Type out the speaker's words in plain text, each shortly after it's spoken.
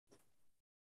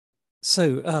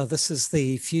This is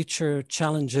the future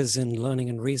challenges in learning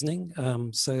and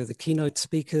reasoning. So the keynote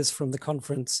speakers from the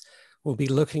conference will be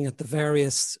looking at the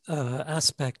various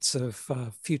aspects of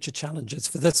future challenges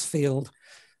for this field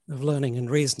of learning and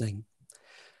reasoning.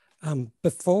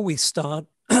 Before we start,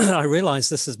 I realize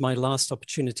this is my last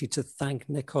opportunity to thank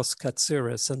Nikos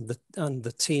Katsouris and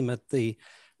the team at the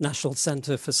National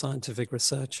Center for Scientific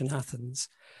Research in Athens.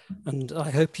 And I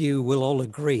hope you will all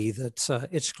agree that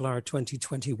IJCLR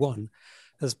 2021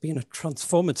 has been a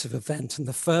transformative event and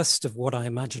the first of what I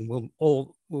imagine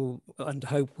will and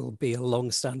hope will be a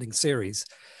long-standing series.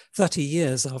 30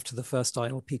 years after the first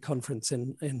ILP conference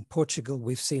in Portugal,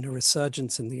 we've seen a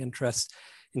resurgence in the interest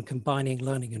in combining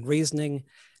learning and reasoning.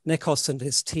 Nikos and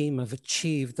his team have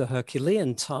achieved the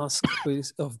Herculean task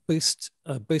of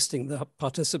boosting the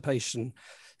participation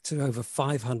to over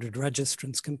 500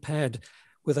 registrants compared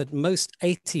with at most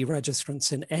 80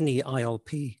 registrants in any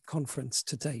ILP conference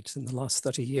to date in the last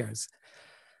 30 years.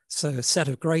 So a set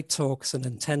of great talks and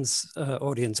intense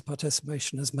audience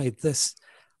participation has made this,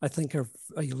 I think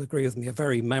you'll agree with me, a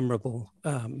very memorable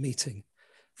meeting.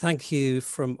 Thank you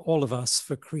from all of us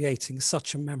for creating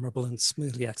such a memorable and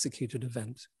smoothly executed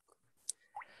event.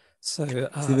 So,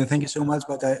 Stephen, thank you so much,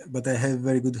 but I have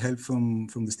very good help from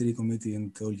the steering committee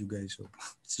and all you guys, so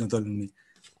it's not all on me,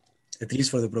 at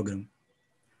least for the program.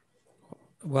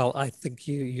 Well, I think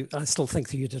I still think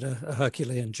that you did a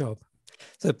Herculean job.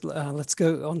 So let's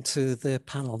go on to the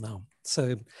panel now.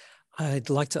 So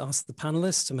I'd like to ask the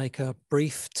panelists to make a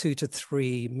brief 2 to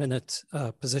 3 minute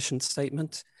position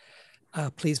statement.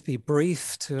 Please be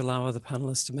brief to allow other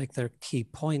panelists to make their key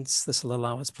points. This will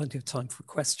allow us plenty of time for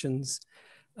questions.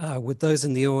 With those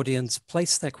in the audience,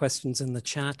 place their questions in the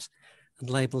chat and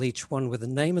label each one with the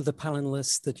name of the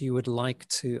panelist that you would like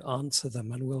to answer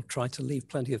them, and we'll try to leave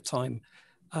plenty of time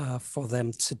for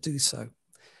them to do so.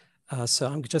 So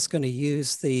I'm just going to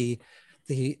use the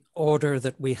order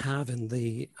that we have in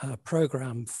the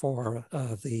program for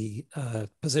the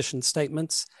position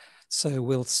statements. So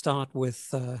we'll start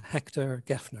with Hector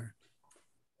Geffner.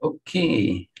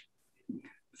 Okay.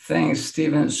 Thanks,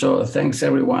 Stephen. So thanks,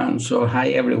 everyone. So hi,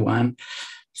 everyone.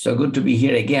 So good to be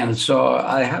here again. So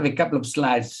I have a couple of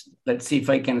slides. Let's see if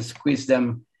I can squeeze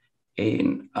them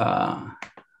in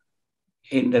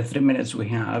the 3 minutes we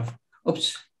have.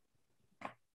 Oops.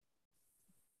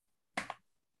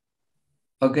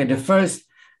 Okay, the first,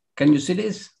 can you see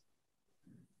this?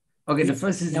 Okay, the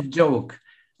first is a joke.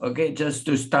 Okay, just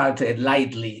to start it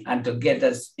lightly and to get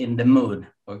us in the mood,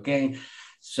 okay?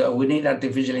 So we need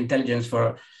artificial intelligence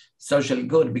for social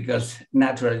good because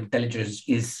natural intelligence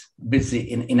is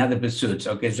busy in other pursuits,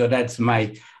 okay? So that's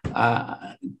my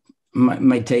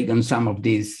take on some of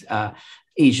these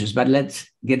issues, but let's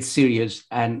get serious.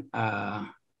 And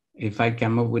if I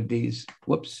can move with these,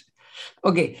 whoops.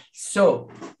 Okay, so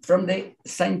from the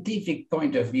scientific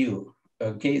point of view,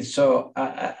 okay, so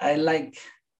I like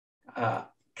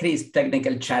Chris'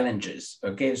 technical challenges,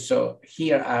 okay? So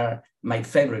here are my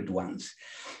favorite ones.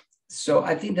 So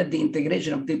I think that the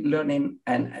integration of deep learning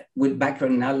and with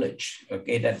background knowledge,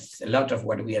 okay, that's a lot of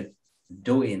what we are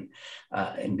doing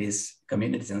in these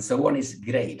communities and so on is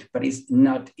great, but it's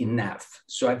not enough.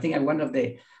 So I think one of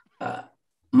the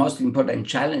most important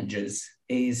challenges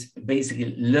is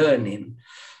basically learning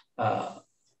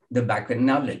the background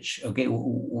knowledge, okay?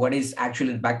 What is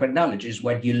actually the background knowledge is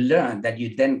what you learn that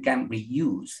you then can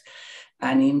reuse.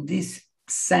 And in this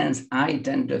sense, I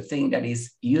tend to think that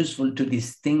it's useful to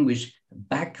distinguish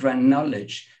background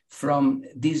knowledge from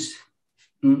these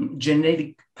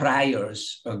genetic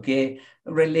priors, okay,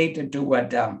 related to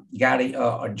what Gary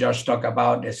or Josh talk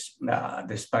about, this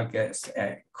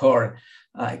core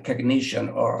cognition,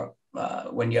 or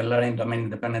when you're learning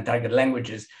domain-independent target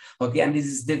languages, okay, and this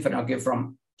is different, okay,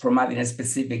 from having a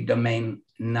specific domain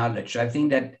knowledge. So I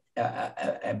think that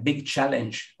a big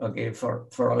challenge, okay, for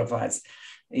all of us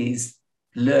is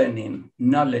learning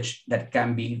knowledge that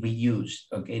can be reused,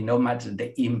 okay, no matter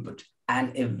the input.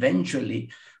 And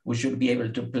eventually we should be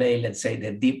able to play, let's say,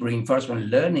 the deep reinforcement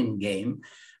learning game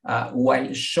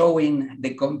while showing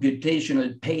the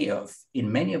computational payoff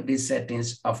in many of these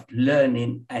settings of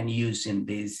learning and using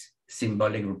these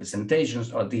symbolic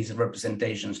representations or these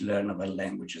representations learned about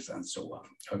languages and so on.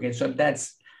 Okay, so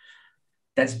that's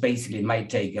basically my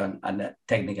take on the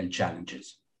technical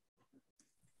challenges.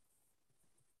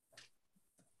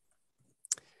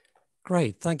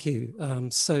 Great, thank you.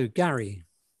 So Gary.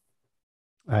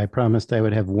 I promised I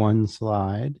would have one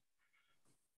slide.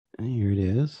 And here it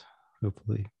is,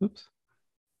 hopefully. Oops.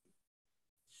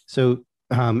 So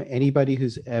anybody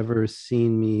who's ever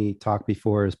seen me talk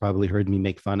before has probably heard me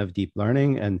make fun of deep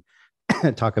learning and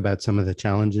talk about some of the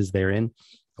challenges therein.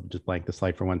 I'll just blank the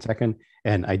slide for 1 second.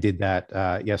 And I did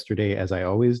that yesterday, as I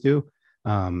always do,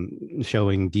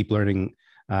 showing deep learning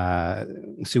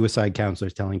suicide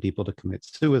counselors telling people to commit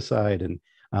suicide and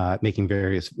making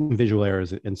various visual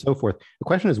errors and so forth. The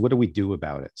question is, what do we do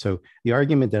about it? So the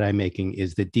argument that I'm making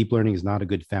is that deep learning is not a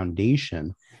good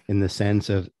foundation in the sense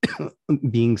of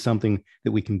being something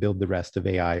that we can build the rest of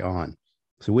AI on.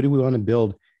 So what do we want to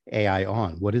build AI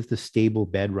on? What is the stable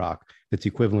bedrock that's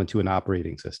equivalent to an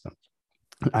operating system?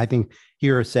 I think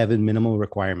here are 7 minimal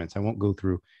requirements. I won't go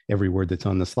through every word that's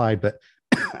on the slide, but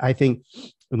I think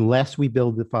unless we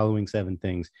build the following 7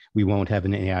 things, we won't have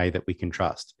an AI that we can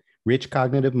trust. Rich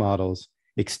cognitive models,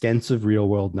 extensive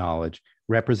real-world knowledge,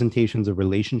 representations of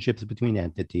relationships between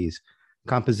entities,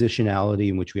 compositionality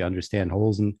in which we understand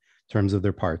wholes in terms of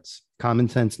their parts, common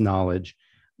sense knowledge,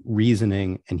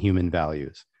 reasoning, and human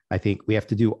values. I think we have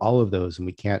to do all of those, and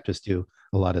we can't just do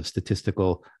a lot of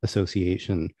statistical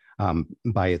association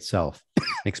by itself and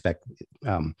expect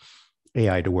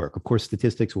AI to work. Of course,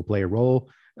 statistics will play a role.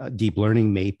 Deep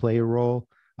learning may play a role.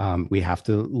 We have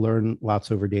to learn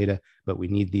lots over data, but we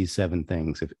need these 7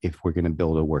 things if we're going to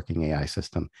build a working AI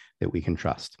system that we can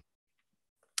trust.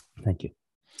 Thank you.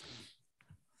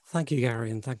 Thank you, Gary,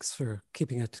 and thanks for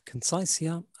keeping it concise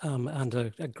here, and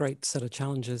a great set of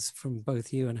challenges from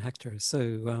both you and Hector.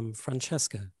 So,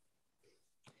 Francesca.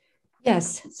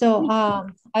 Yes, so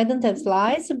I don't have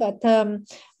slides, but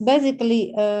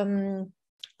basically, so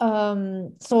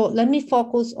let me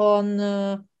focus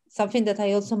on something that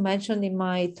I also mentioned in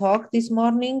my talk this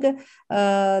morning,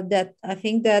 that I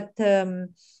think that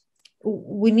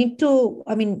we need to,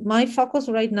 I mean, my focus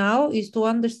right now is to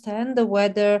understand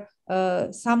whether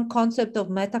some concept of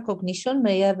metacognition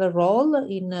may have a role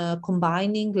in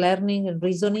combining learning and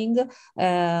reasoning,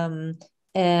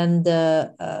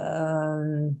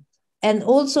 and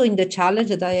also in the challenge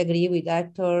that I agree with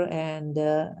Hector, and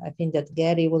I think that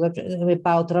Gary was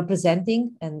about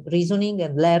representing and reasoning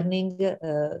and learning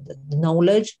the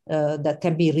knowledge that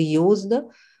can be reused.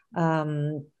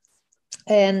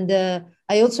 And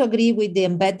I also agree with the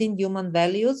embedding human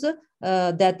values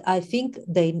that I think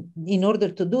in order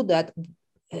to do that,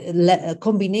 a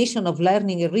combination of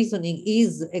learning and reasoning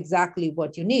is exactly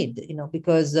what you need,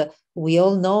 because we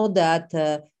all know that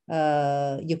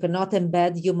you cannot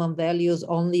embed human values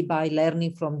only by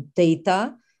learning from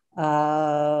data.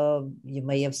 You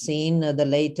may have seen the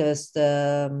latest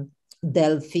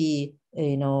Delphi,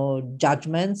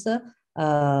 judgments,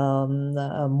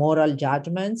 moral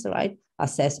judgments, right?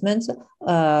 Assessments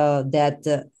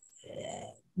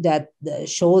that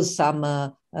shows some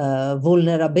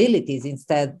vulnerabilities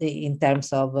instead in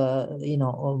terms of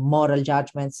moral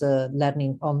judgments,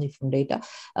 learning only from data.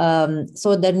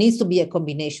 So there needs to be a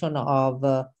combination of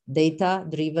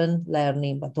data-driven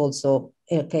learning, but also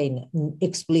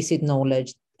explicit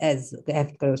knowledge, as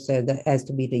Hector said, has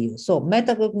to be reused. So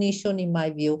metacognition, in my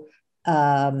view,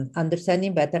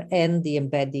 understanding better, and the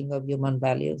embedding of human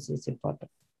values is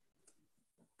important.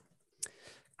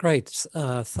 Great.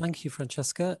 Thank you,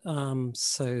 Francesca.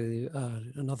 So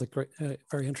another great,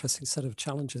 very interesting set of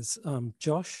challenges.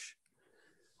 Josh?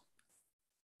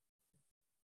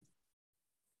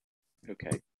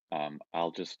 Okay.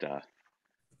 I'll just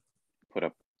put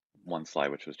up one slide,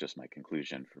 which was just my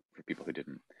conclusion for people who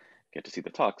didn't get to see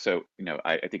the talk. So,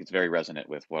 I think it's very resonant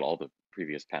with what all the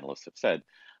previous panelists have said.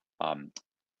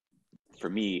 For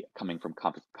me, coming from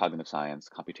cognitive science,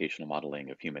 computational modeling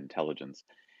of human intelligence,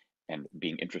 and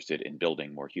being interested in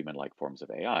building more human-like forms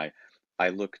of AI, I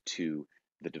look to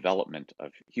the development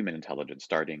of human intelligence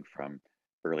starting from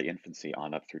early infancy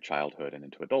on up through childhood and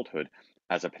into adulthood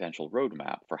as a potential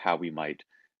roadmap for how we might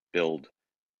build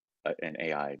an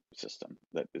AI system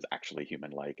that is actually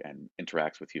human-like and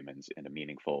interacts with humans in a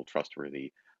meaningful,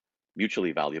 trustworthy,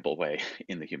 mutually valuable way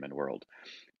in the human world.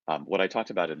 What I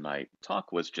talked about in my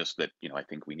talk was just that, I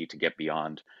think we need to get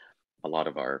beyond a lot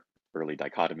of our early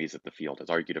dichotomies that the field has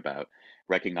argued about,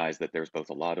 recognize that there's both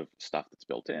a lot of stuff that's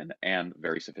built in and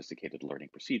very sophisticated learning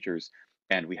procedures.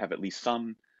 And we have at least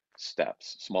some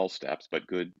steps, small steps, but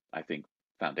good, I think,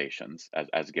 foundations.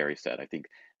 As Gary said, I think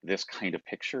this kind of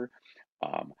picture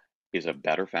is a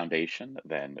better foundation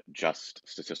than just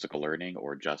statistical learning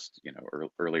or just,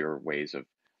 earlier ways of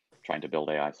trying to build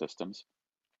AI systems.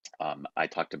 I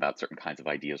talked about certain kinds of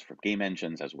ideas from game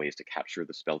engines as ways to capture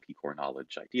the Spelky core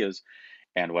knowledge ideas.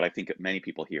 And what I think many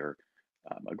people here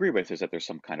agree with is that there's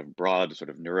some kind of broad sort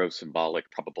of neurosymbolic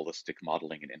probabilistic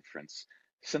modeling and inference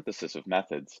synthesis of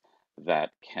methods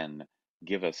that can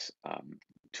give us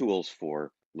tools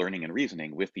for learning and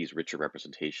reasoning with these richer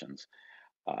representations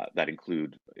that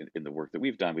include, in the work that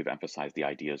we've done, we've emphasized the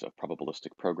ideas of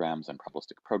probabilistic programs and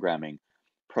probabilistic programming,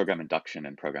 program induction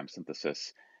and program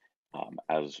synthesis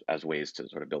as ways to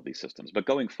sort of build these systems. But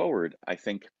going forward, I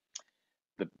think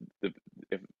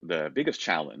the biggest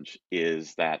challenge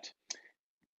is that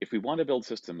if we want to build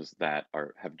systems that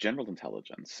have general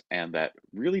intelligence and that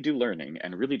really do learning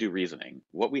and really do reasoning,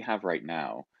 what we have right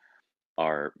now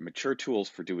are mature tools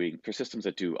for systems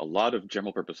that do a lot of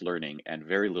general purpose learning and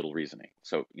very little reasoning.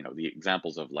 So, you know, the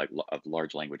examples of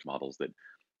large language models that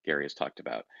Gary has talked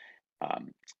about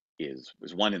is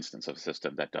one instance of a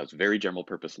system that does very general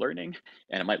purpose learning,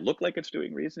 and it might look like it's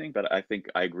doing reasoning, but I think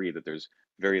I agree that there's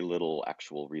very little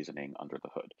actual reasoning under the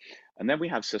hood. And then we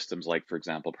have systems like, for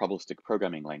example, probabilistic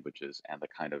programming languages and the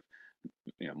kind of,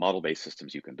 you know, model-based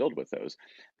systems you can build with those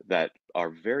that are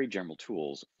very general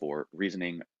tools for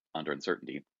reasoning under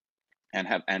uncertainty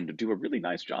and do a really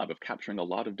nice job of capturing a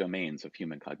lot of domains of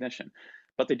human cognition,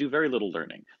 but they do very little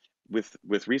learning.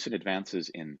 With recent advances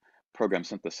in program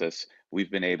synthesis, we've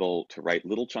been able to write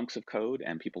little chunks of code,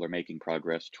 and people are making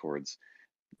progress towards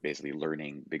basically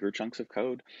learning bigger chunks of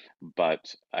code.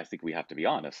 But I think we have to be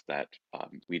honest that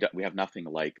we have nothing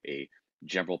like a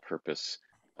general purpose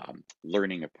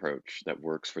learning approach that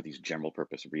works for these general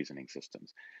purpose reasoning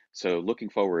systems. So looking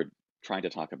forward, trying to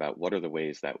talk about what are the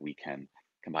ways that we can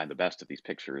combine the best of these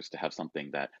pictures to have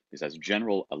something that is as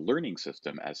general a learning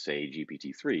system as, say,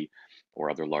 GPT-3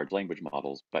 or other large language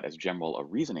models, but as general a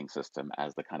reasoning system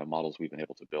as the kind of models we've been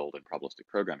able to build in probabilistic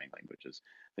programming languages.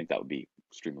 I think that would be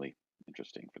extremely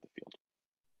interesting for the field.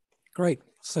 Great.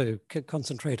 So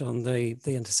concentrate on the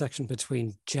intersection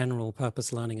between general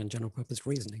purpose learning and general purpose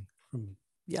reasoning.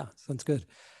 Yeah, sounds good.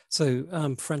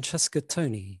 So Francesca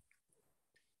Toni.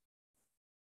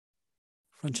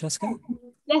 Francesca?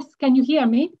 Yes, can you hear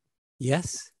me?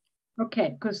 Yes. Okay,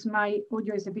 because my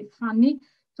audio is a bit funny.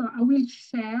 So I will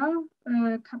share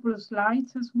a couple of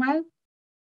slides as well.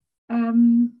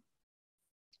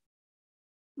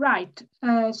 Right,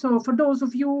 so for those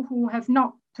of you who have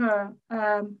not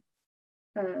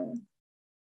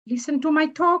listened to my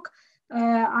talk,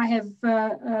 I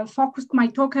have focused my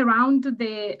talk around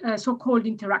the so-called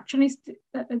interactionist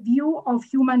view of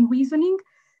human reasoning,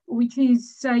 which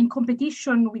is in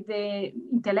competition with the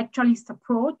intellectualist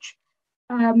approach,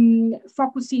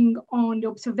 focusing on the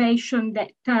observation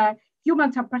that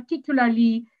humans are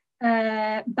particularly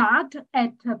bad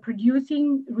at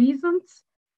producing reasons.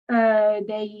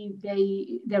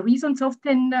 Their reasons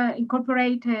often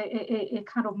incorporate a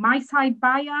kind of my side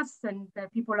bias, and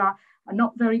people are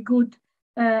not very good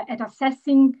at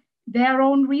assessing their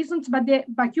own reasons,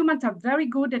 but humans are very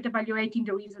good at evaluating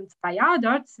the reasons by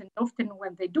others, and often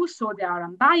when they do so, they are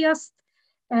unbiased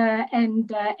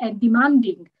and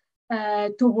demanding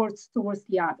towards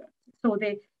the other. So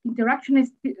the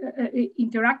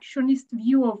interactionist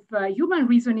view of human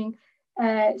reasoning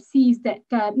sees that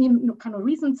kind of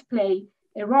reasons play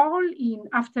a role in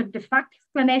after-the-fact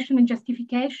explanation and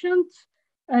justifications,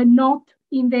 not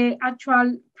in the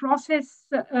actual process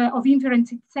of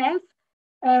inference itself.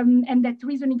 And that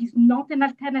reasoning is not an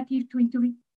alternative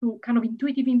to kind of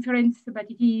intuitive inference, but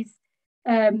it is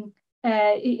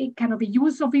a kind of a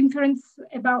use of inference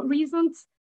about reasons,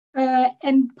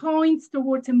 and points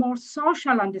towards a more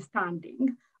social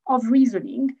understanding of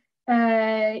reasoning,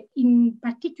 in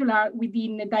particular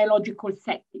within a dialogical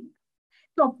setting.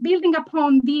 So building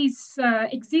upon this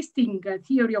existing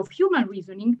theory of human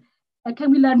reasoning, can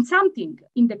we learn something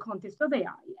in the context of AI?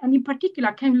 And in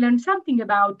particular, can we learn something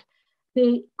about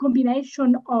the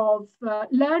combination of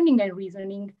learning and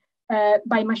reasoning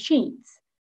by machines?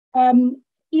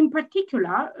 In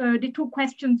particular, the two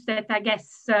questions that I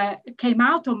guess came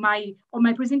out of my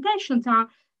presentations are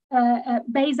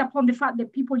based upon the fact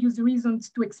that people use reasons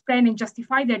to explain and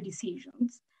justify their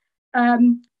decisions.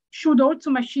 Should also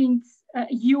machines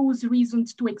use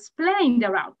reasons to explain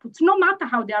their outputs, no matter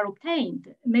how they are obtained?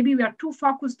 Maybe we are too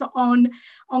focused on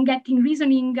getting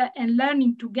reasoning and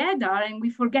learning together, and we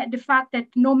forget the fact that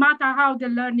no matter how the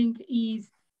learning is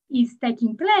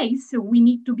taking place, we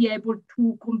need to be able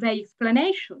to convey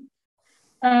explanation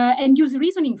and use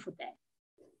reasoning for that.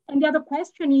 And the other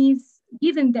question is,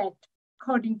 given that,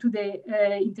 according to the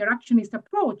interactionist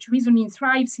approach, reasoning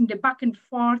thrives in the back and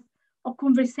forth of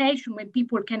conversation when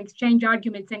people can exchange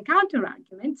arguments and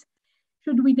counter-arguments,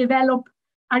 should we develop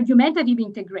argumentative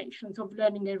integrations of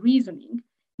learning and reasoning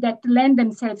that lend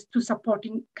themselves to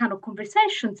supporting kind of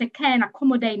conversations that can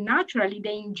accommodate naturally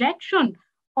the injection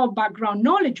of background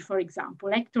knowledge, for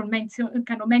example? Hector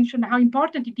mentioned how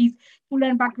important it is to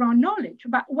learn background knowledge,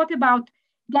 but what about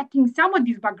getting some of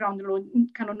this background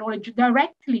kind of knowledge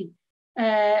directly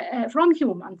from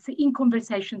humans in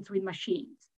conversations with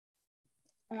machines?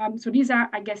 So these are,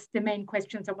 I guess, the main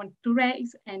questions I want to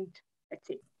raise, and that's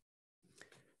it.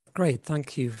 Great,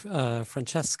 thank you,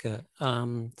 Francesca.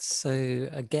 So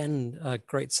again, a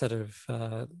great set of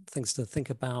things to think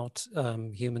about.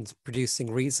 Humans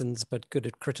producing reasons, but good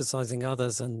at criticizing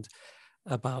others, and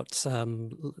about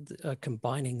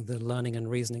combining the learning and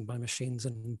reasoning by machines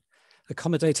and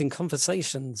accommodating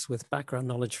conversations with background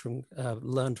knowledge from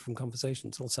learned from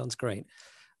conversations. All sounds great.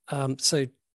 So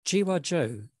Zhi-Hua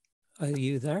Zhou, are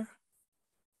you there?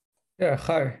 Yeah,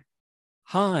 hi.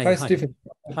 Hi. Hi, Stephen.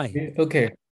 Hi. Okay,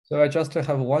 so I just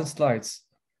have one slides.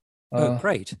 Oh,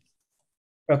 great.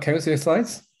 Can you see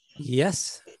slides?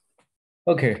 Yes.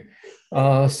 Okay,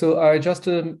 so I just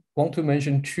want to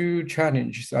mention two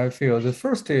challenges I feel. The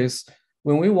first is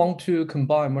when we want to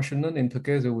combine machine learning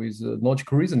together with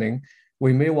logical reasoning,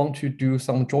 we may want to do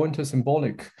some joint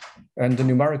symbolic and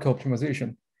numerical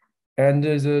optimization. And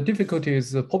the difficulty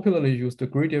is popularly used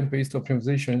gradient-based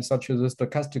optimization, such as the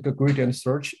stochastic gradient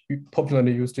search,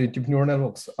 popularly used in deep neural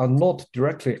networks, are not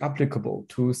directly applicable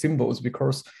to symbols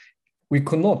because we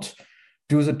could not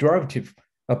do the derivative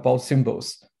about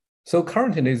symbols. So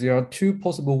currently, there are two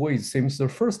possible ways. Seems the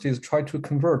first is try to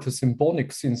convert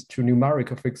symbolic things to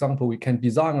numeric. For example, we can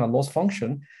design a loss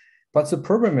function, but the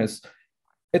problem is,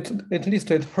 at least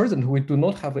at present, we do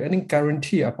not have any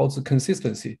guarantee about the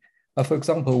consistency. For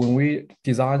example, when we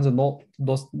design the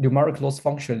numeric loss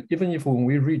function, even if when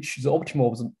we reach the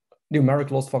optimal of the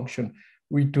numeric loss function,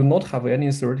 we do not have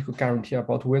any theoretical guarantee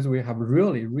about whether we have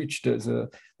really reached the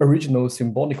original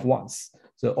symbolic ones,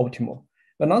 the optimal.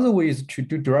 Another way is to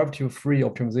do derivative-free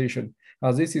optimization.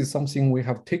 This is something we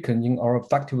have taken in our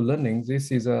adaptive learning.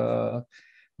 This is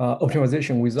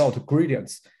optimization without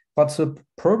gradients. But the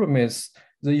problem is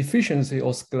the efficiency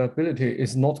or scalability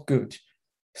is not good.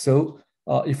 So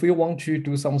if we want to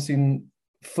do something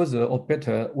further or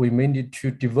better, we may need to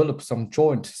develop some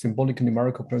joint symbolic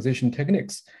numerical optimization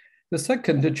techniques. The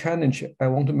second challenge I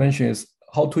want to mention is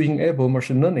how to enable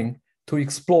machine learning to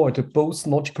exploit both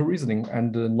logical reasoning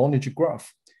and knowledge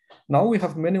graph. Now we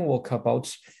have many work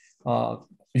about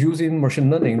using machine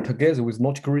learning together with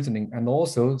logical reasoning, and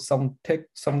also some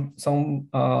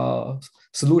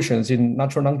solutions in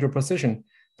natural language processing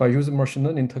by using machine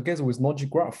learning together with logic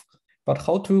graph. But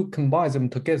how to combine them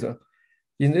together?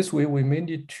 In this way, we may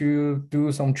need to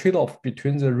do some trade-off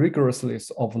between the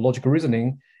rigorousness of logical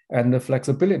reasoning and the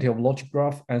flexibility of logic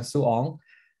graph and so on.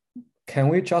 Can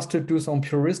we just do some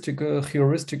heuristic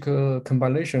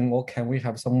combination, or can we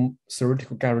have some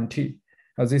theoretical guarantee?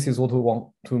 This is what we want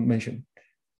to mention.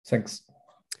 Thanks.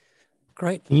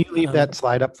 Great. Can you leave that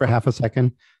slide up for half a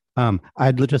second?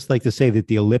 I'd just like to say that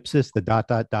the ellipsis,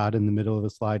 the ... in the middle of the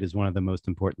slide, is one of the most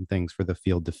important things for the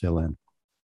field to fill in.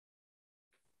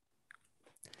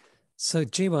 So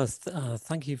Zhi-Hua,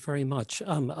 thank you very much.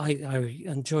 I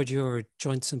enjoyed your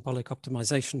joint symbolic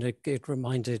optimization. It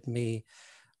reminded me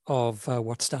of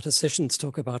what statisticians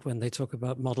talk about when they talk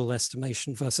about model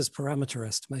estimation versus parameter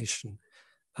estimation,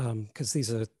 because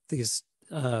these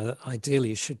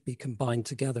ideally should be combined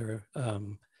together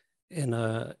in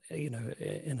a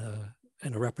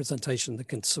representation that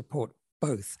can support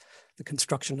both the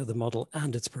construction of the model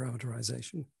and its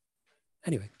parameterization.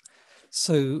 Anyway,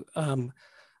 so I'm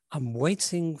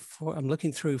looking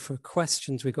through for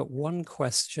questions. We got one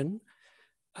question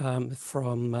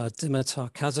from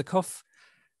Dimitar Kazakov,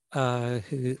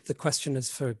 who the question is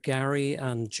for Gary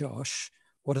and Josh.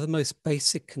 What are the most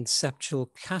basic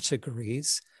conceptual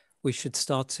categories we should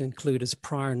start to include as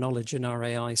prior knowledge in our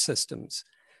AI systems?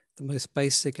 The most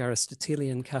basic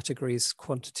Aristotelian categories,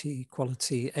 quantity,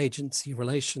 quality, agency,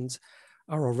 relations,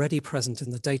 are already present in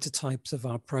the data types of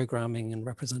our programming and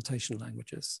representation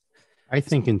languages. I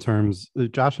think in terms,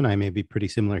 Josh and I may be pretty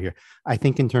similar here. I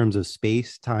think in terms of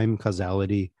space, time,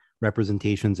 causality,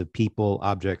 representations of people,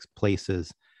 objects,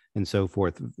 places, and so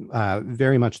forth,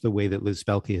 very much the way that Liz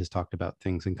Spelke has talked about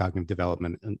things in cognitive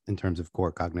development in terms of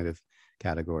core cognitive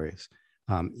categories.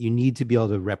 You need to be able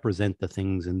to represent the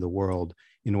things in the world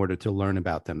in order to learn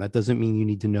about them. That doesn't mean you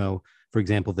need to know, for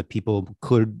example, that people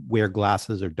could wear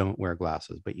glasses or don't wear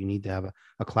glasses, but you need to have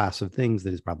a class of things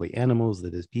that is probably animals,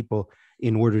 that is people,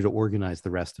 in order to organize the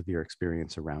rest of your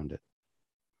experience around it.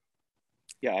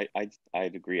 Yeah,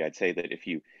 I'd agree. I'd say that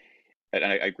and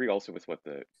I agree also with what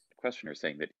the questioner is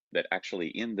saying, that actually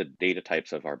in the data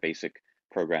types of our basic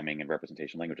programming and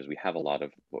representation languages, we have a lot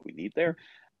of what we need there.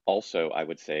 Also, I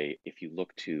would say if you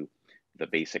look to the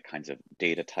basic kinds of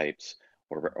data types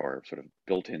or sort of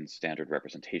built-in standard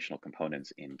representational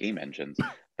components in game engines,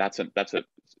 that's a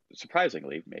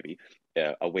surprisingly maybe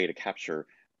a way to capture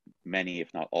many,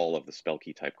 if not all, of the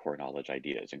Spelke type core knowledge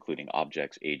ideas, including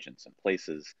objects, agents, and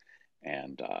places,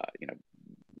 and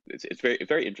it's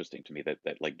very interesting to me that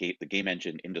like the game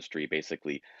engine industry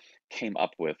basically came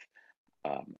up with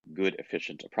good,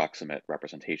 efficient, approximate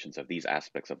representations of these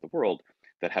aspects of the world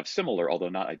that have similar, although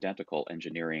not identical,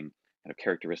 engineering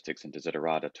characteristics and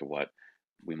desiderata to what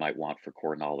we might want for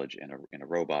core knowledge in a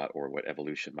robot, or what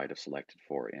evolution might have selected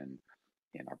for in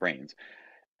our brains.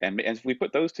 And if we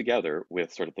put those together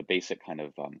with sort of the basic kind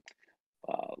of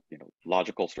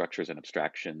logical structures and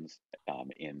abstractions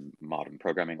in modern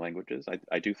programming languages,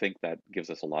 I do think that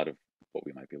gives us a lot of what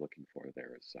we might be looking for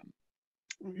there.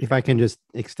 If I can just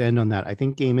extend on that, I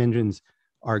think game engines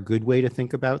are a good way to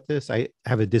think about this. I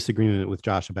have a disagreement with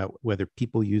Josh about whether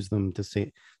people use them to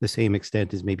say the same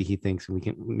extent as maybe he thinks, and we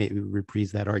can maybe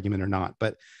reprise that argument or not.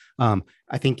 But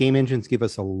I think game engines give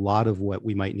us a lot of what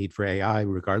we might need for AI,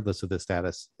 regardless of the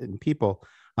status in people.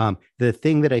 The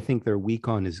thing that I think they're weak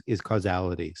on is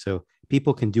causality. So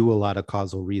people can do a lot of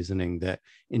causal reasoning that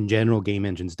in general game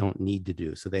engines don't need to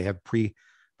do. So they have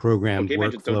pre-programmed game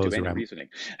engines don't do any around reasoning,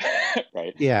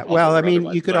 right? Yeah, well, I mean,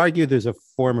 you could argue there's a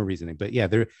form of reasoning, but yeah,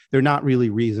 they're not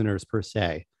really reasoners per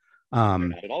se. They're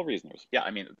not at all reasoners. Yeah, I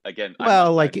mean, again,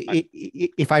 well,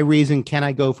 if I reason, can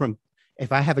I go from,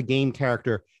 if I have a game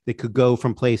character that could go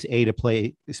from place A to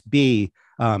place B,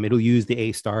 it'll use the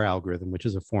A* algorithm, which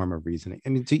is a form of reasoning. I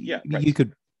mean, you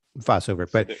could fuss over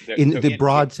it, but in the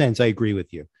broad sense, I agree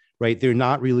with you, right? They're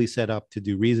not really set up to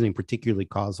do reasoning, particularly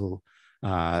causal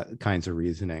kinds of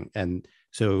reasoning. And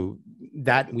so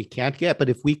that we can't get, but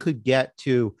if we could get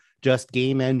to just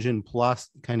game engine plus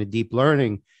kind of deep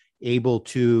learning, able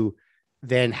to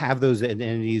then have those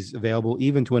entities available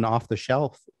even to an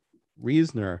off-the-shelf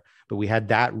reasoner, but we had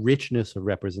that richness of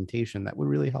representation, that would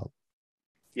really help.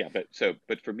 Yeah,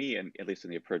 but for me, and at least in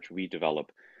the approach we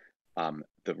develop,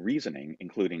 the reasoning,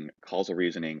 including causal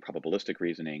reasoning,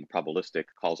 probabilistic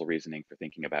causal reasoning for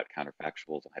thinking about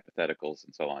counterfactuals and hypotheticals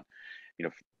and so on.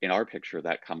 In our picture,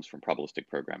 that comes from probabilistic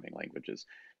programming languages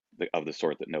of the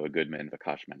sort that Noah Goodman,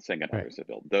 Vikash Mansingh, and others have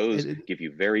built. Those give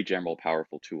you very general,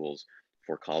 powerful tools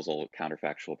for causal,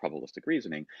 counterfactual, probabilistic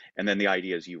reasoning. And then the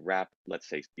idea is you wrap, let's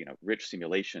say, rich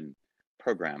simulation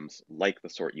programs like the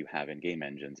sort you have in game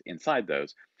engines inside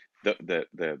those.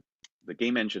 The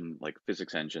game engine, like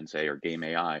physics engine, say, or game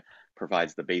AI,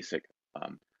 provides the basic,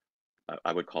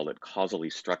 I would call it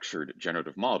causally structured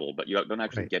generative model, but you don't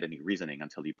actually get any reasoning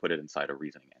until you put it inside a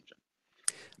reasoning engine.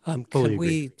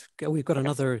 We've got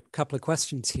another couple of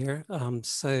questions here.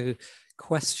 So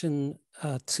question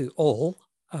to all,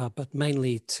 but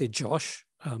mainly to Josh.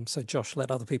 So Josh, let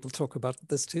other people talk about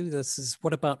this too. This is,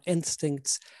 what about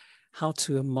instincts? How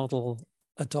to model,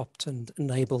 adopt, and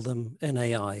enable them in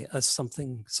AI as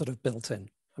something sort of built in?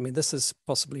 I mean, this is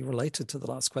possibly related to the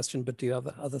last question, but do you have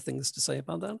other things to say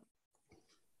about that?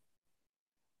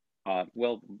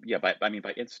 Well, yeah, by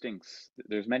instincts,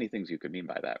 there's many things you could mean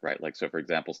by that, right? Like, so for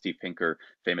example, Steve Pinker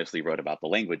famously wrote about the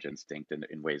language instinct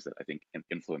in ways that I think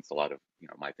influenced a lot of,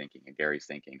 my thinking and Gary's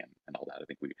thinking and all that. I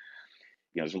think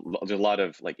there's a lot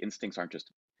of, like, instincts aren't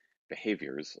just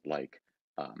behaviors like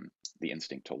the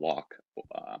instinct to walk,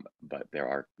 but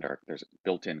there's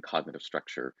built-in cognitive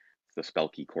structure. The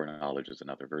Spelke core knowledge is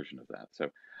another version of that. So,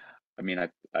 I mean,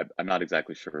 I'm not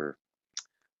exactly sure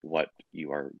what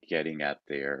you are getting at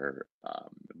there,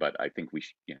 but I think we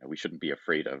shouldn't be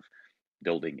afraid of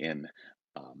building in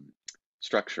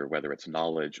structure, whether it's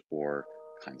knowledge or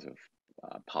kinds of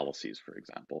policies, for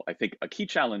example. I think a key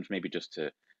challenge, maybe just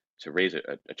to raise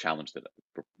a challenge that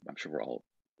I'm sure we're all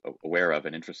aware of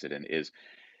and interested in, is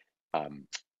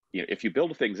if you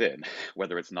build things in,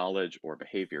 whether it's knowledge or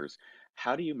behaviors,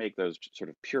 how do you make those sort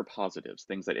of pure positives,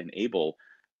 things that enable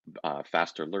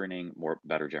faster learning,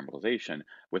 better generalization,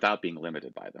 without being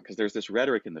limited by them? Because there's this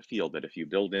rhetoric in the field that if you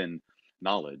build in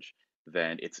knowledge,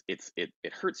 then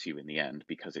it hurts you in the end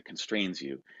because it constrains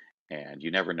you, and you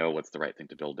never know what's the right thing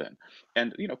to build in.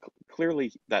 And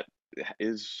clearly that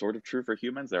is sort of true for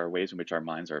humans. There are ways in which our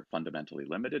minds are fundamentally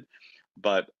limited,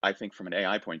 but I think from an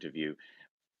AI point of view,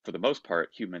 for the most part,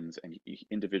 humans and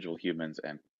individual humans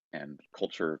and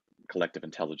culture, collective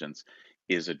intelligence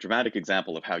is a dramatic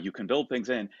example of how you can build things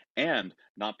in and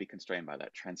not be constrained by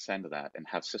that, transcend that, and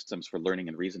have systems for learning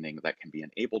and reasoning that can be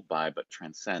enabled by, but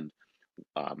transcend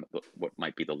what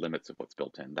might be the limits of what's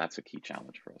built in. That's a key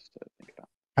challenge for us to think about.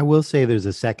 I will say there's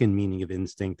a second meaning of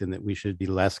instinct, and that we should be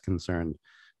less concerned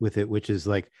with it, which is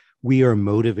like, we are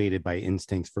motivated by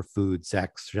instincts for food,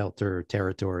 sex, shelter,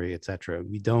 territory, etc.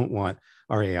 We don't want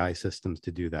our AI systems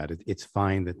to do that. It's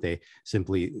fine that they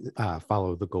simply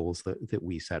follow the goals that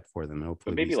we set for them. And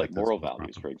hopefully, but maybe like moral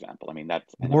values, for example. I mean,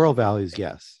 that's moral values.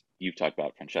 Yes, you've talked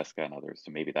about Francesca and others,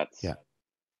 so maybe that's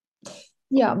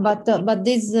yeah. But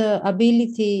this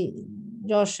ability,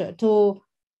 Josh, to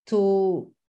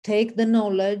to take the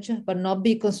knowledge, but not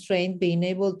be constrained, being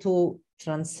able to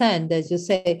transcend, as you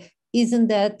say, isn't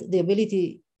that the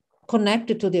ability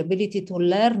connected to the ability to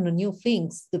learn new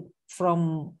things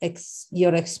from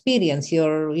your experience,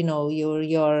 your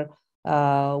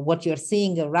what you're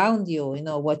seeing around you,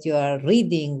 what you are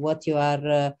reading, what you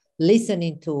are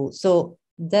listening to. So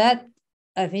that,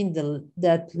 I think,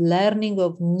 that learning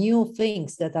of new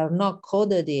things that are not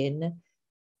coded in,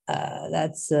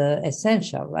 that's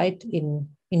essential, right? In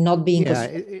not being. Yeah,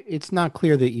 it's not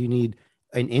clear that you need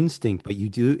an instinct, but you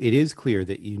do. It is clear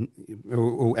that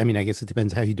or I mean, I guess it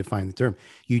depends how you define the term.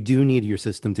 You do need your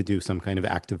system to do some kind of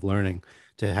active learning,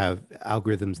 to have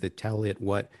algorithms that tell it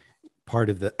what part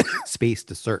of the space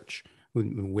to search,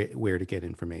 where to get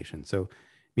information. So,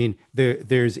 I mean,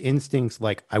 there's instincts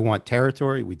like I want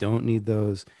territory. We don't need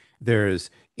those. There's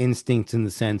instincts in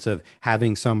the sense of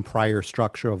having some prior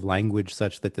structure of language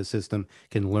such that the system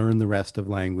can learn the rest of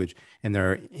language. And there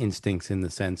are instincts in the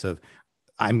sense of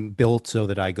I'm built so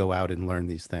that I go out and learn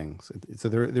these things. So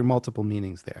there are multiple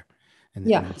meanings there. And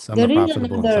some are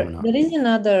profitable and some are not. There is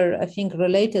another, I think,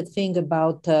 related thing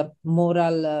about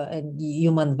moral and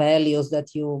human values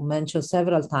that you mentioned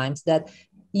several times, that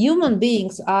human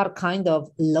beings are kind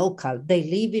of local. They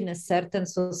live in a certain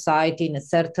society, in a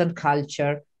certain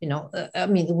culture. I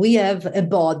mean, we have a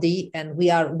body and we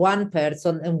are one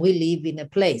person and we live in a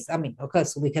place. I mean, of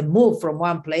course, we can move from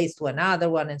one place to another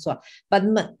one and so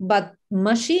on. But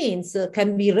machines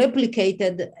can be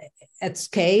replicated at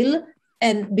scale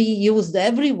and be used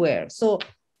everywhere. So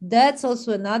that's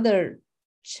also another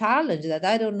challenge that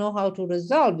I don't know how to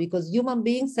resolve, because human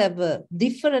beings have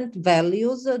different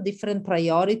values, different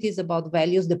priorities about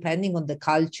values depending on the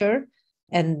culture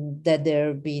and that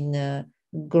they've been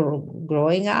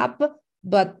growing up.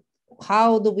 But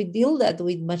how do we deal that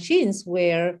with machines,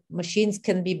 where machines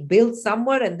can be built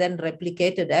somewhere and then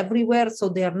replicated everywhere, so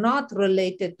they are not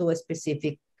related to a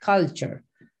specific culture?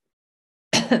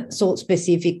 So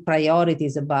specific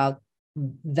priorities about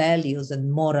values and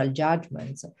moral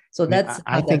judgments. So that's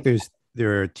I think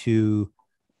there are two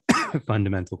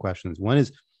fundamental questions. One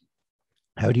is,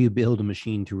 how do you build a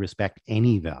machine to respect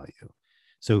any value?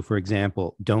 So, for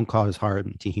example, don't cause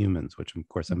harm to humans, which of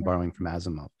course I'm borrowing from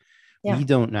Asimov. Yeah. We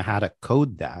don't know how to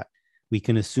code that. We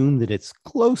can assume that it's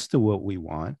close to what we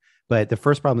want, but the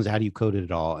first problem is, how do you code it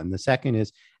at all? And the second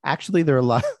is, actually there are a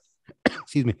lot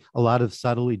a lot of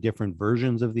subtly different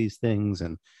versions of these things.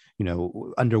 And,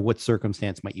 under what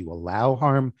circumstance might you allow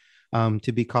harm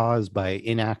to be caused by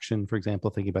inaction, for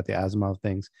example, thinking about the Asimov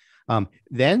things,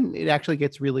 then it actually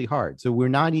gets really hard. So we're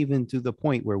not even to the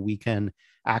point where we can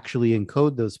actually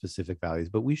encode those specific values,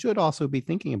 but we should also be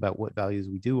thinking about what values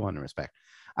we do want to respect.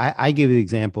 I give the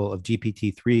example of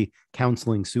GPT-3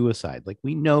 counseling suicide. Like,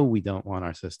 we know we don't want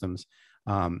our systems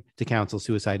to counsel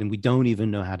suicide, and we don't even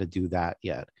know how to do that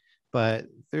yet. But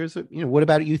there's what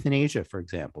about euthanasia, for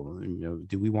example?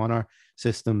 Do we want our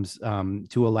systems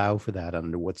to allow for that?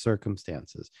 Under what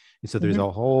circumstances? And so there's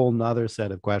a whole nother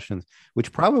set of questions,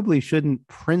 which probably shouldn't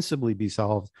principally be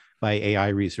solved by AI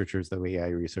researchers, though AI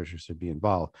researchers should be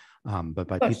involved, but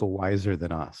by people wiser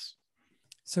than us.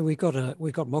 So we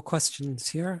got more questions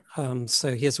here.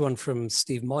 So here's one from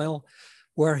Steve Moyle.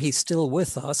 Were he still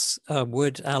with us,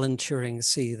 would Alan Turing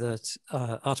see that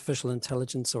artificial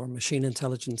intelligence or machine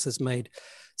intelligence has made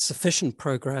sufficient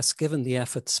progress given the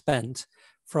effort spent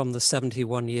from the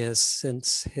 71 years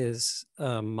since his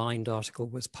Mind article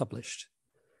was published?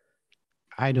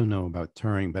 I don't know about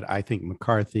Turing, but I think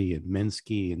McCarthy and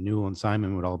Minsky and Newell and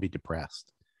Simon would all be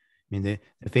depressed. I mean,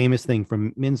 the famous thing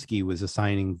from Minsky was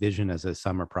assigning vision as a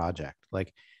summer project.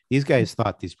 Like, these guys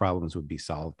thought these problems would be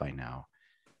solved by now.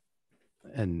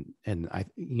 And I,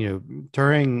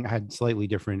 Turing had slightly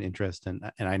different interest, and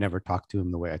I never talked to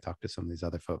him the way I talked to some of these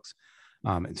other folks.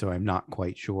 And so I'm not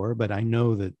quite sure, but I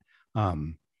know that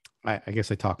I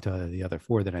guess I talked to the other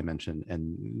four that I mentioned,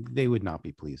 and they would not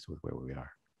be pleased with where we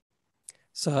are.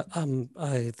 So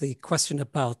the question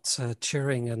about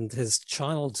Turing and his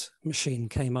child machine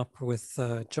came up with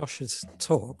Josh's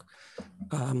talk.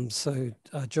 So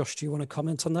Josh, do you want to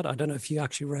comment on that? I don't know if you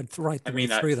actually read right the way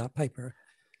through that paper.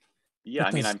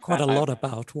 Yeah, but there's quite a lot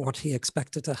about what he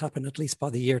expected to happen, at least by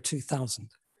the year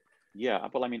 2000. Yeah,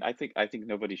 well, I mean, I think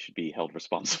nobody should be held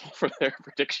responsible for their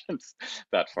predictions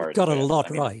that far. You've got a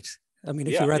lot right. I mean,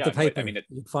 if you read the paper,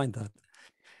 you'd find that.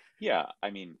 Yeah,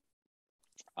 I mean,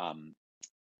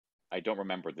 I don't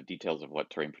remember the details of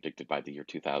what Turing predicted by the year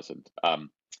 2000.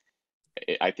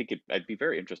 I think it'd be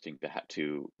very interesting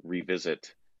to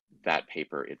revisit that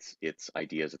paper, its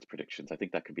ideas, its predictions. I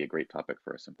think that could be a great topic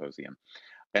for a symposium.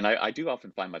 And I do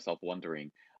often find myself wondering,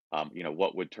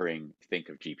 what would Turing think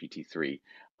of GPT-3?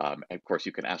 Of course,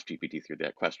 you can ask GPT-3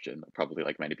 that question, probably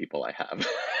like many people I have.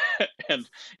 And,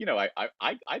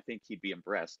 I think he'd be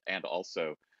impressed and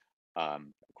also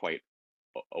quite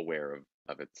aware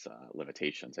of its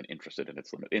limitations and interested in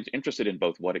its interested in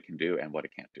both what it can do and what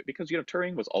it can't do. Because,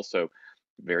 Turing was also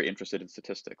very interested in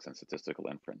statistics and statistical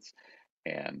inference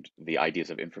and the ideas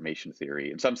of information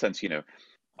theory. In some sense,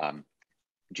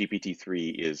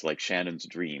 GPT-3 is like Shannon's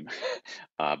dream,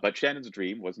 but Shannon's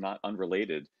dream was not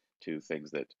unrelated to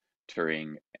things that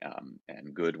Turing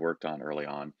and Good worked on early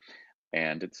on.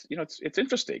 And it's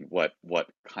interesting what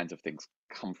kinds of things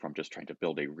come from just trying to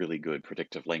build a really good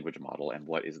predictive language model and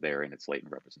what is there in its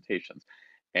latent representations.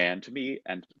 And to me,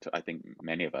 and to, I think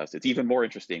many of us, it's even more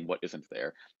interesting what isn't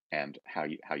there and how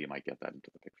you might get that into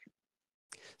the picture.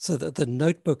 So the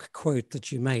notebook quote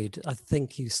that you made, I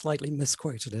think you slightly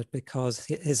misquoted it, because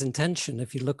his intention,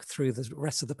 if you look through the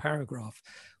rest of the paragraph,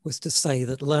 was to say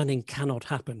that learning cannot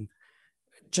happen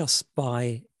just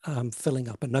by filling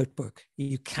up a notebook.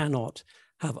 You cannot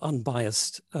have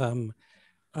unbiased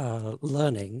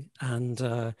learning, and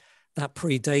that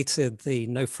predated the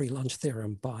no free lunch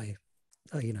theorem by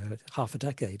half a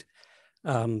decade.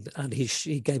 And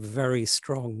he gave a very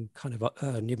strong kind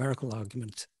of numerical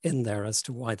argument in there as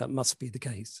to why that must be the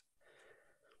case.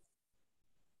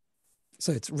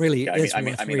 So it's really is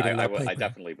worth reading that paper. I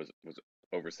definitely was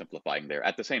oversimplifying there.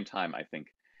 At the same time, I think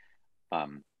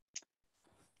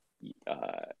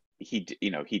he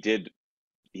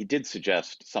did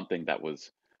suggest something that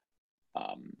was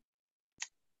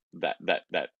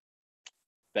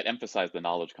that emphasized the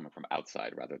knowledge coming from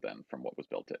outside rather than from what was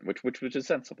built in, which is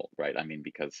sensible, right? I mean,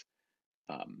 because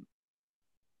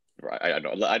right, I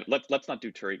don't know. Let's not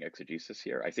do Turing exegesis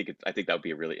here. I think that would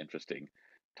be a really interesting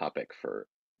topic for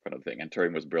another thing. And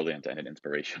Turing was brilliant and an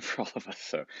inspiration for all of us.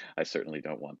 So I certainly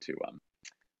don't want to.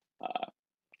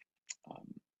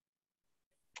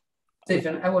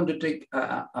 Stephen, I want to take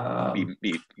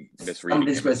be misreading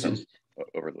these questions.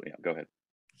 Go ahead.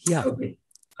 Yeah. Okay.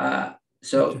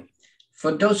 So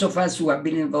for those of us who have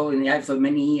been involved in AI for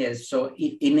many years, so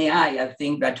in AI, I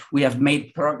think that we have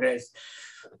made progress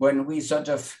when we sort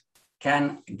of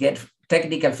can get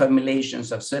technical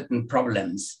formulations of certain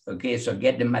problems, okay? So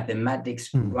get the mathematics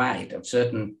right of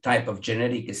certain type of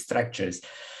genetic structures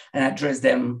and address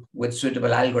them with suitable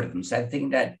algorithms. I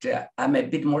think that I'm a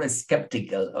bit more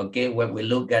skeptical, okay, when we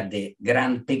look at the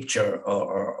grand picture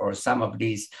or some of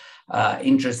these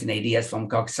interesting ideas from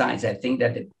Cox Science. I think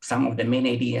that some of the main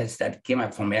ideas that came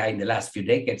up from AI in the last few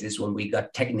decades is when we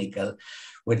got technical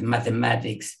with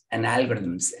mathematics and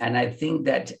algorithms. And I think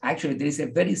that actually there is a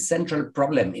very central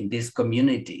problem in this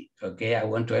community, okay? I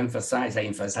want to emphasize, I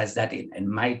emphasize that in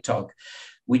my talk,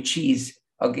 which is,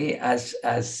 okay, as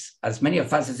many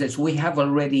of us says, we have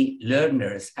already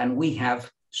learners and we have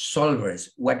solvers.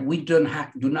 What we do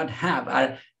not have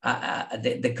are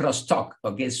the crosstalk,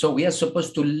 okay? So we are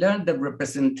supposed to learn the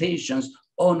representations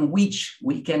on which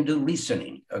we can do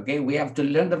reasoning, okay? We have to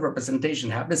learn the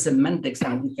representation, have the semantics,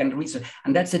 and we can reason.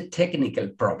 And that's a technical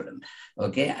problem,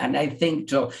 okay? And I think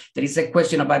so there is a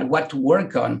question about what to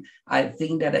work on. I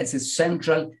think that it's a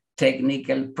central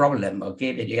technical problem,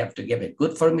 okay? That you have to give a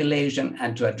good formulation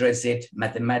and to address it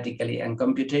mathematically and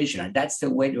computationally. That's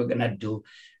the way we're gonna do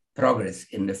progress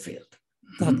in the field.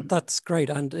 That's great.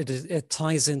 And it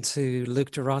ties into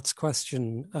Luc Durat's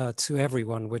question to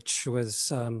everyone, which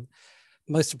was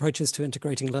most approaches to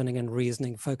integrating learning and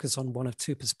reasoning focus on one of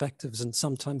two perspectives and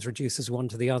sometimes reduces one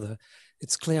to the other.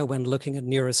 It's clear when looking at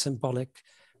neurosymbolic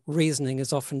reasoning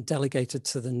is often delegated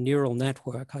to the neural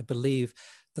network. I believe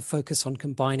the focus on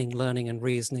combining learning and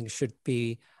reasoning should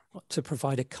be to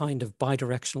provide a kind of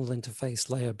bidirectional interface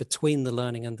layer between the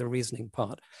learning and the reasoning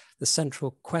part. The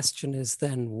central question is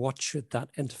then, what should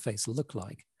that interface look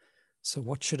like? So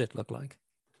what should it look like?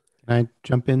 Can I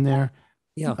jump in there?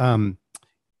 Yeah.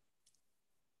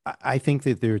 I think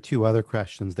that there are two other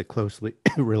questions that closely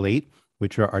relate,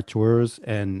 which are Artur's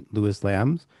and Louis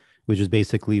Lamb's, which is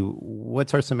basically,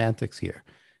 what's our semantics here?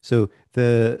 So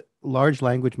the large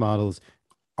language models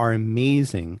are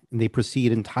amazing, and they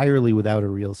proceed entirely without a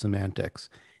real semantics,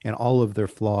 and all of their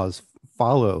flaws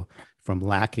follow from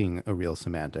lacking a real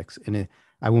semantics. And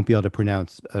I won't be able to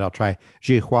pronounce, but I'll try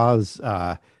Zhi-Hua's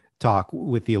talk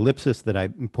with the ellipsis that I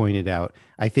pointed out.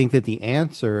 I think that the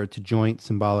answer to joint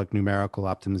symbolic numerical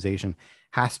optimization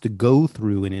has to go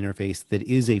through an interface that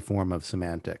is a form of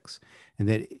semantics, and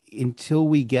that until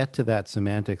we get to that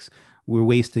semantics, we're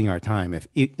wasting our time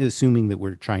assuming that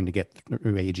we're trying to get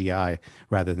through AGI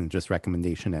rather than just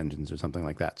recommendation engines or something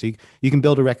like that. So you can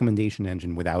build a recommendation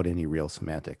engine without any real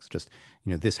semantics, just,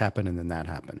 this happened and then that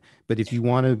happened. But if you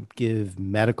want to give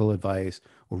medical advice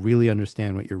or really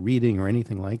understand what you're reading or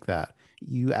anything like that,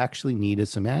 you actually need a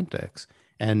semantics.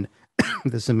 And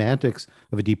the semantics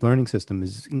of a deep learning system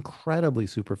is incredibly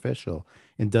superficial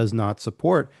and does not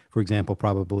support, for example,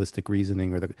 probabilistic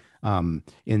reasoning or the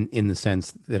in the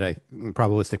sense that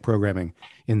probabilistic programming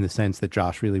in the sense that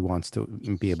Josh really wants to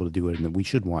be able to do it and that we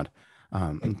should want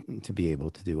to be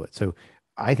able to do it. So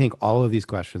I think all of these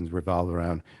questions revolve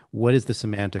around what is the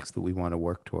semantics that we want to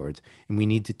work towards, and we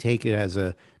need to take it as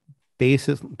a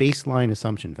baseline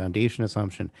assumption, foundation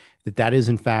assumption, that is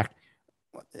in fact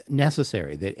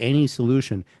necessary, that any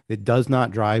solution that does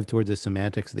not drive towards the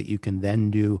semantics that you can then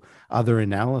do other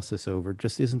analysis over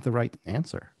just isn't the right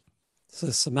answer. So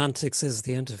semantics is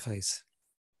the interface.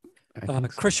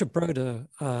 Krisha Broder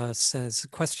says, a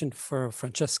question for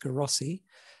Francesca Rossi.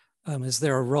 Is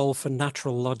there a role for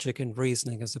natural logic in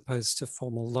reasoning as opposed to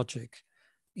formal logic,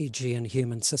 e.g. in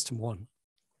human system 1?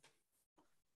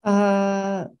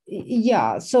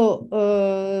 Yeah,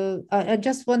 so I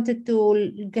just wanted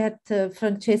to get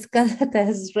Francesca that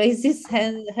has raised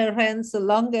her hands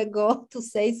long ago to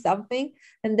say something,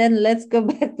 and then let's go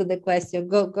back to the question.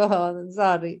 Go on.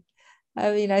 Sorry,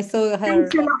 I mean I saw her.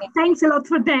 Thanks a lot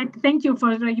for that. Thank you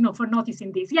for for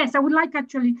noticing this. Yes, I would like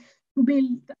actually to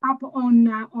build up on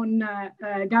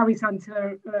Gary's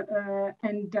answer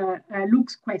and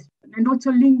Luke's question, and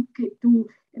also link it to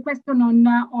a question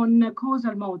on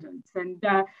causal models and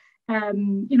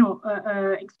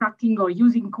extracting or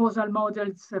using causal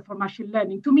models for machine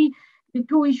learning. To me, the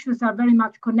two issues are very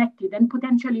much connected and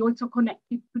potentially also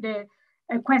connected to the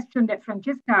question that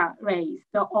Francesca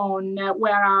raised on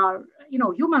where are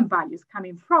human values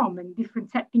coming from, and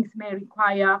different settings may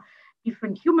require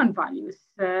different human values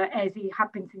as it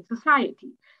happens in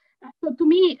society. So to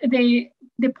me,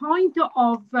 the point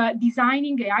of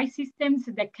designing AI systems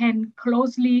that can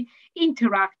closely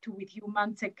interact with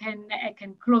humans and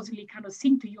can closely kind of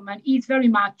sync to human is very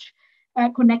much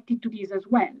connected to this as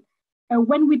well.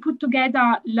 When we put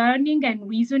together learning and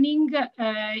reasoning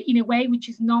in a way which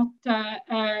is not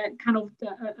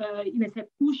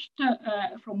pushed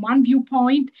from one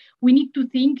viewpoint, we need to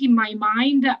think in my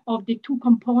mind of the two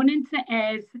components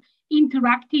as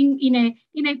interacting in a,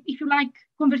 if you like,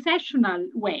 conversational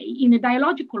way, in a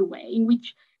dialogical way, in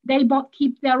which they both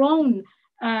keep their own,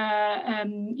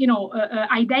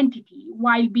 identity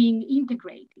while being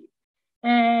integrated.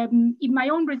 In my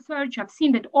own research, I've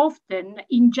seen that often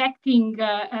injecting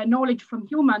knowledge from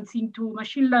humans into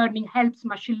machine learning helps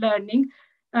machine learning,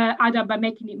 either by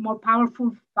making it more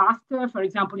powerful, faster, for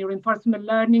example, in reinforcement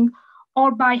learning,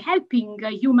 or by helping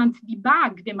humans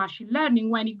debug the machine learning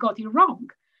when it got it wrong.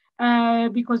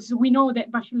 Because we know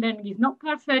that machine learning is not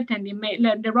perfect and they may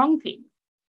learn the wrong thing.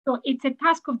 So it's a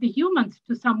task of the humans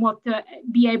to somewhat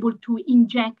be able to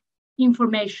inject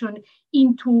information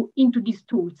into these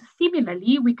tools.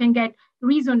 Similarly, we can get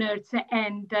reasoners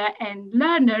and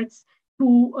learners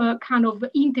to kind of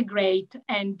integrate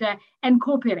and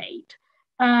cooperate.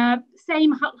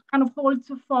 Same kind of holds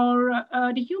for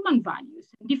the human values,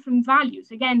 different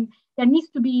values. Again, there needs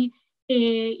to be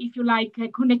if you like, a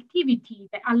connectivity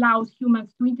that allows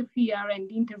humans to interfere and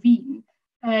intervene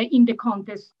in the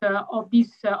context of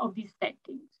these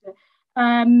settings.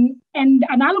 And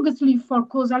analogously for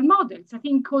causal models, I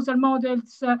think causal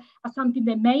models are something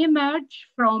that may emerge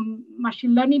from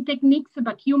machine learning techniques,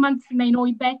 but humans may know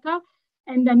it better.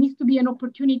 And there needs to be an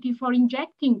opportunity for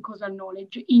injecting causal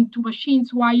knowledge into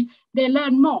machines while they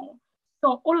learn more.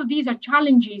 So all of these are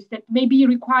challenges that maybe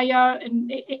require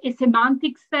a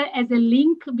semantics as a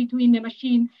link between the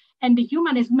machine and the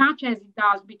human as much as it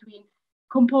does between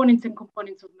components and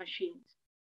components of machines.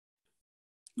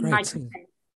 Great.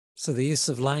 So the use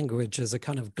of language as a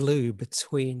kind of glue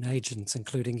between agents,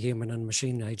 including human and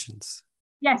machine agents.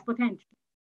 Yes, potentially.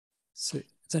 So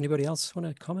does anybody else want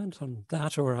to comment on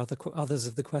that or others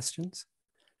of the questions?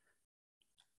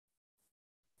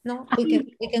 No,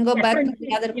 we can go back to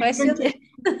the other question.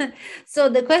 So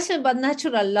the question about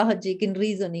natural logic in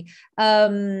reasoning,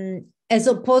 as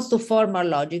opposed to formal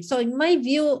logic. So in my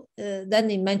view,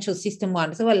 then it mentioned system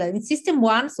 1. So well, in system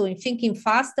 1, so in thinking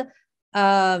fast,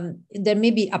 there may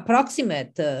be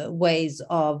approximate ways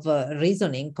of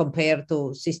reasoning compared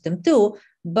to system 2,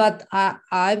 but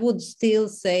I would still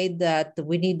say that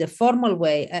we need a formal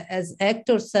way. As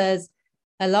Hector says,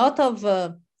 a lot of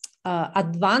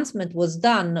advancement was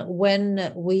done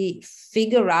when we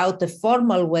figure out a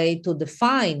formal way to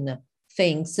define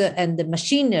things, and the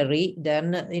machinery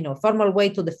then, formal way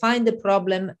to define the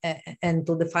problem and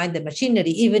to define the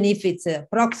machinery, even if it's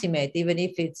approximate, even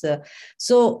if it's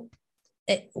so.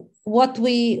 What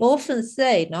we often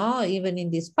say, even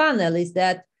in this panel, is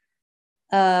that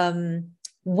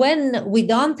when we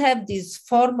don't have this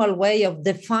formal way of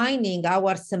defining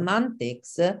our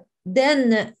semantics,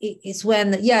 then it's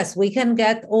when, yes, we can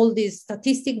get all these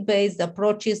statistic-based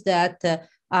approaches that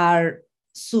are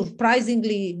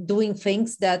surprisingly doing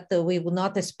things that we would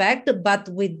not expect, but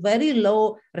with very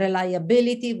low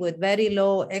reliability, with very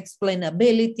low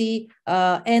explainability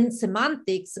and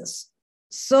semantics,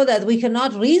 so that we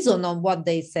cannot reason on what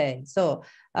they say. So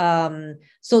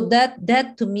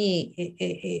that to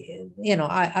me,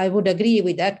 I would agree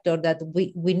with Hector that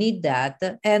we need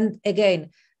that. And again,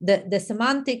 the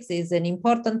semantics is an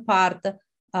important part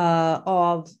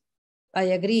of, I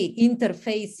agree,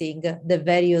 interfacing the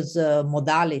various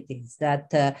modalities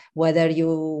that whether you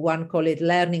want to call it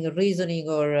learning and reasoning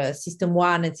or system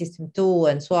 1 and system 2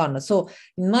 and so on. So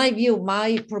in my view,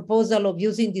 my proposal of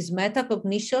using this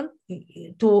metacognition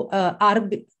to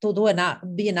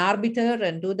be an arbiter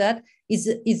and do that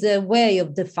is a way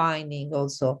of defining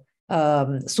also,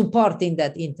 supporting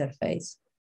that interface.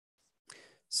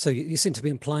 So you seem to be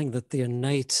implying that the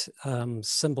innate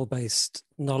symbol-based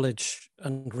knowledge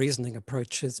and reasoning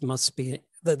approaches must be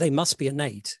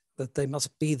innate, that they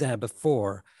must be there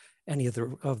before any of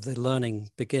the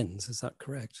learning begins. Is that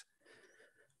correct?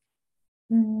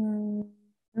 No,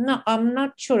 I'm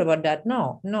not sure about that.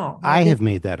 No. I have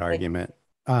made that argument,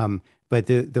 but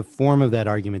the form of that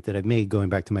argument that I've made, going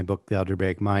back to my book, The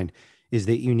Algebraic Mind, is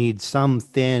that you need some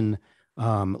thin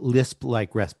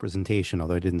Lisp-like representation,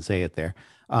 although I didn't say it there,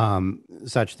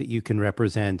 such that you can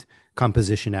represent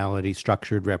compositionality,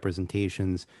 structured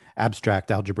representations, abstract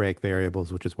algebraic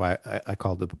variables, which is why I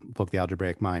called the book The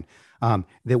Algebraic Mind.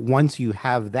 That once you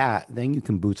have that, then you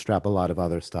can bootstrap a lot of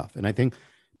other stuff. And I think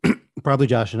probably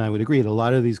Josh and I would agree that a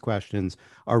lot of these questions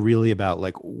are really about,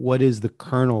 like, what is the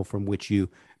kernel from which you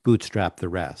bootstrap the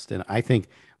rest? And I think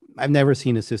I've never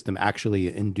seen a system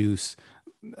actually induce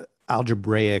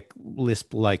algebraic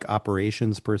Lisp-like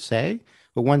operations per se,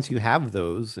 but once you have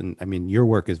those, and I mean your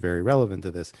work is very relevant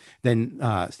to this, then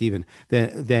Stephen,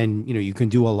 then you can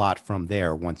do a lot from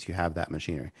there once you have that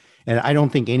machinery. And I don't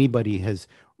think anybody has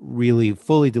really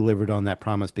fully delivered on that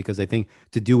promise, because I think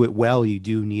to do it well, you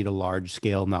do need a large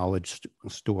scale knowledge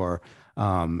store,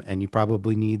 and you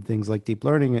probably need things like deep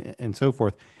learning and so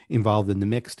forth involved in the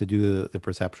mix to do the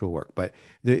perceptual work. But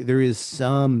there is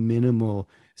some minimal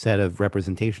set of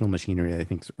representational machinery I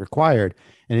think is required.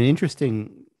 And an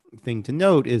interesting thing to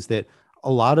note is that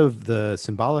a lot of the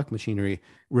symbolic machinery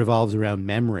revolves around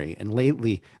memory. And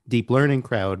lately, deep learning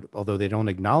crowd, although they don't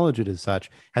acknowledge it as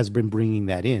such, has been bringing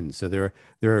that in. So there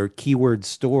are keyword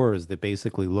stores that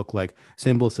basically look like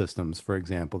symbol systems, for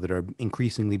example, that are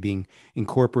increasingly being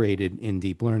incorporated in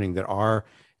deep learning that are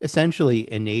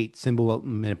essentially innate symbol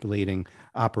manipulating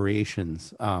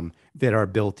operations that are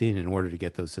built in order to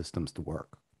get those systems to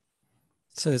work.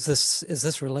 So is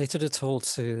this related at all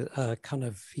to kind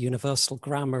of universal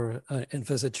grammar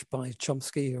envisaged by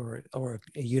Chomsky, or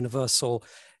a universal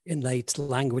innate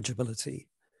language ability?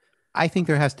 I think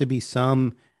there has to be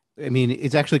some. I mean,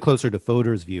 it's actually closer to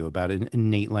Fodor's view about an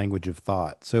innate language of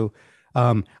thought. So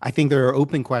I think there are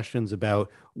open questions about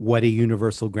what a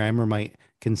universal grammar might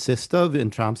consist of,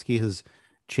 and Chomsky has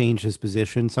changed his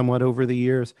position somewhat over the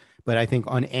years. But I think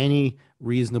on any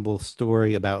reasonable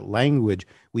story about language,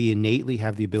 we innately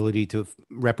have the ability to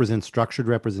represent structured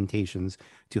representations,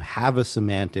 to have a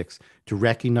semantics, to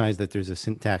recognize that there's a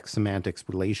syntax semantics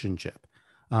relationship.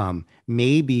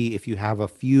 Maybe if you have a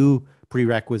few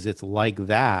prerequisites like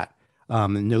that, the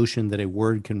notion that a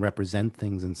word can represent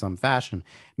things in some fashion,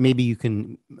 maybe you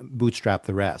can bootstrap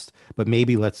the rest. But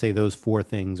maybe, let's say, those 4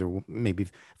 things, or maybe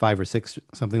 5 or 6,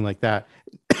 something like that,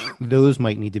 those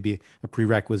might need to be a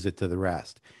prerequisite to the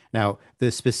rest. Now,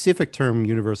 the specific term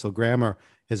universal grammar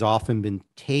has often been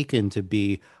taken to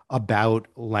be about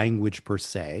language per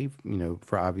se,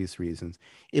 for obvious reasons.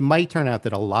 It might turn out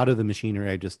that a lot of the machinery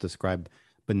I just described,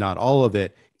 but not all of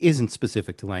it, isn't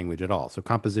specific to language at all. So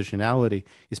compositionality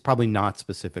is probably not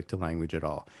specific to language at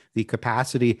all. The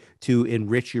capacity to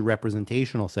enrich your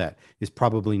representational set is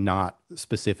probably not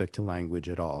specific to language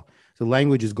at all. So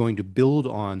language is going to build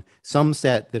on some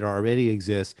set that already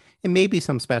exists, and maybe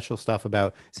some special stuff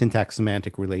about syntax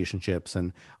semantic relationships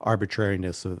and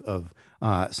arbitrariness of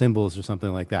symbols or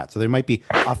something like that. So there might be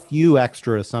a few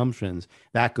extra assumptions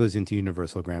that goes into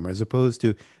universal grammar, as opposed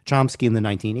to Chomsky in the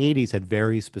 1980s had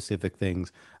very specific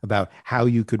things about how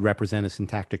you could represent a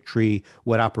syntactic tree,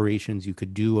 what operations you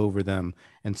could do over them,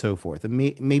 and so forth. And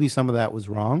maybe some of that was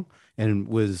wrong and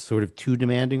was sort of too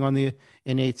demanding on the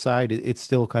innate side. It's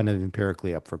still kind of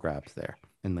empirically up for grabs there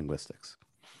in linguistics.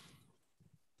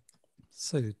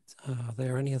 So are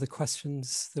there any other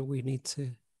questions that we need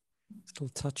to still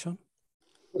touch on?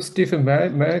 Stephen,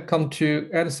 may I come to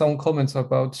add some comments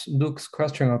about Luke's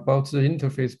question about the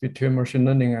interface between machine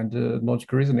learning and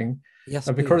logic reasoning? Yes,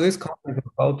 because this comment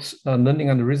about learning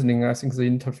and reasoning, I think the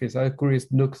interface, I agree with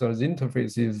Luke that the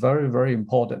interface is very, very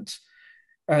important.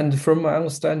 And from my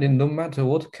understanding, no matter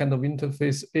what kind of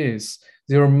interface is,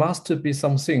 there must be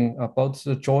something about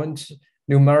the joint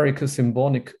numeric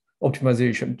symbolic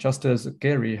optimization, just as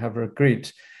Gary have agreed.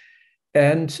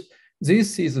 And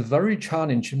this is very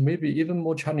challenging, maybe even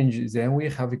more challenging than we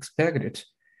have expected.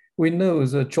 We know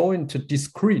the joint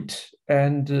discrete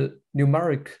and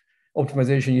numeric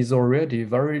optimization is already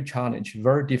very challenging,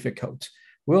 very difficult.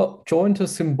 Well, joint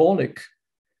symbolic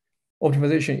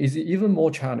optimization is even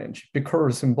more challenging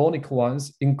because symbolic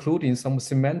ones including some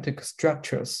semantic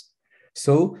structures.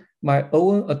 So my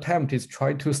own attempt is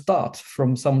try to start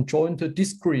from some joint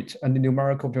discrete and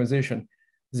numeric optimization,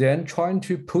 then trying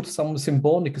to put some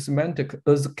symbolic semantic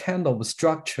as a kind of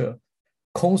structure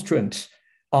constraint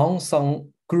on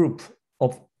some group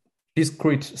of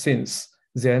discrete things,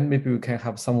 then maybe we can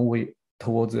have some way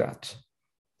towards that.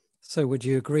 So would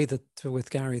you agree that with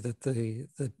Gary that the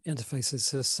interface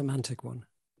is a semantic one?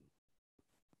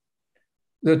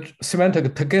 The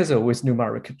semantic together with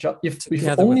numeric. If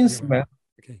only semantic,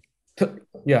 okay.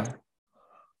 Yeah.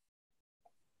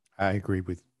 I agree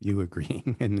with you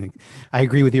agreeing, and I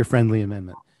agree with your friendly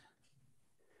amendment.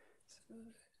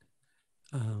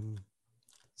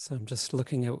 So I'm just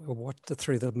looking at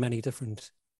through the many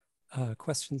different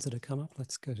questions that have come up.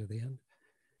 Let's go to the end.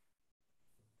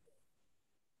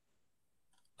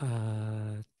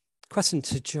 Question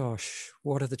to Josh: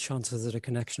 what are the chances that a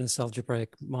connectionist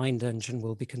algebraic mind engine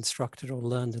will be constructed or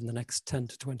learned in the next 10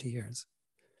 to 20 years?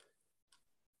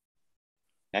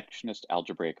 Connectionist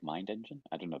algebraic mind engine?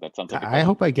 I don't know. That sounds like I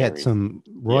hope I get some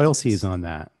royalties on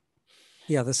that.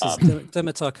 Yeah, this is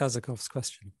Dimitar Kazakov's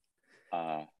question.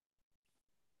 What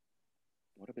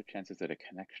are the chances that a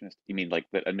connectionist, you mean like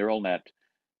that a neural net,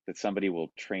 that somebody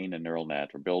will train a neural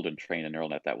net or build and train a neural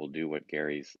net that will do what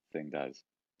Gary's thing does?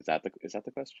 Is that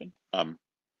the question? I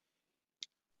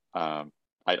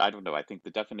don't know. I think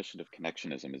the definition of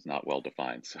connectionism is not well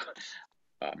defined. So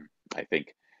I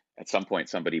think at some point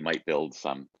somebody might build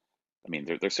some, I mean,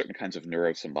 there's certain kinds of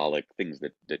neurosymbolic things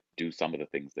that do some of the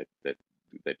things that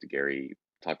Gary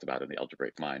talked about in the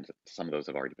algebraic mind. Some of those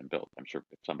have already been built. I'm sure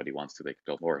if somebody wants to, they could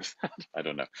build more of that. I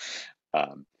don't know.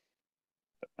 I'm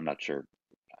not sure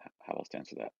how else to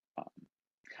answer that.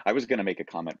 I was going to make a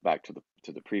comment back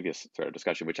to the previous sort of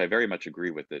discussion, which I very much agree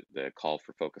with the call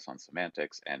for focus on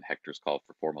semantics and Hector's call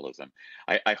for formalism.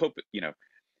 I hope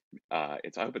I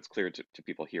hope it's clear to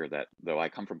people here that though I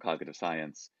come from cognitive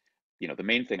science, the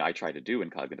main thing I try to do in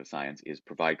cognitive science is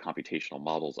provide computational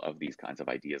models of these kinds of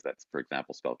ideas that, for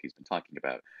example, Spelke's been talking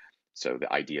about. So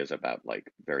the ideas about like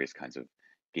various kinds of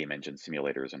game engine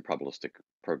simulators and probabilistic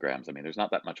programs. I mean, there's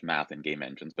not that much math in game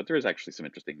engines, but there is actually some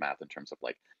interesting math in terms of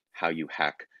like how you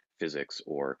hack physics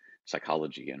or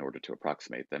psychology in order to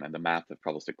approximate them. And the math of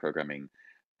probabilistic programming,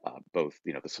 both,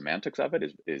 the semantics of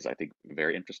it is I think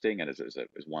very interesting and is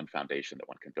one foundation that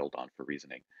one can build on for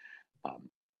reasoning,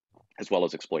 as well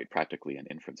as exploit practically in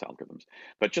inference algorithms.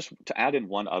 But just to add in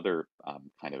one other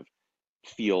kind of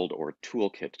field or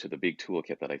toolkit to the big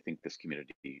toolkit that I think this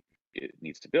community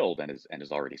needs to build and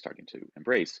is already starting to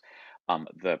embrace,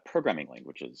 the programming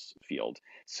languages field.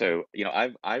 So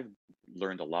I've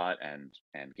learned a lot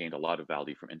and gained a lot of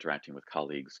value from interacting with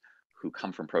colleagues who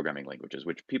come from programming languages,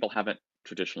 which people haven't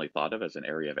traditionally thought of as an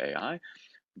area of AI.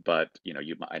 But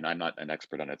and I'm not an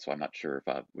expert on it, so I'm not sure if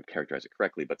I would characterize it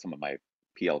correctly. But some of my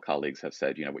PL colleagues have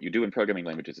said, what you do in programming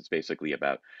languages is basically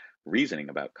about reasoning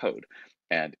about code.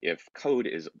 And if code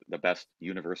is the best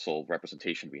universal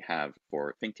representation we have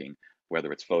for thinking,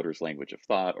 whether it's Fodor's language of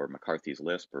thought or McCarthy's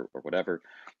Lisp or whatever,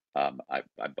 I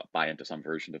buy into some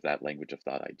version of that language of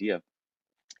thought idea.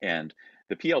 And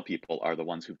the PL people are the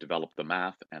ones who've developed the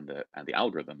math and the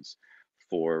algorithms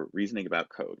for reasoning about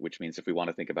code, which means if we want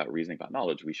to think about reasoning about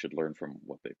knowledge, we should learn from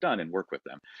what they've done and work with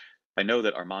them. I know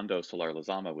that Armando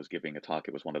Solar-Lozama was giving a talk.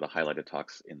 It was one of the highlighted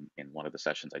talks in one of the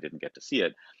sessions. I didn't get to see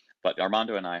it, but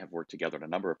Armando and I have worked together on a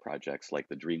number of projects like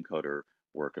the Dream Coder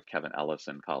work of Kevin Ellis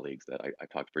and colleagues that I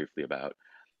talked briefly about.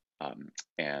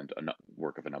 and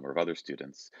work of a number of other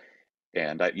students.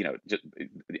 And just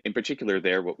in particular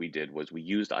there, what we did was we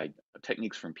used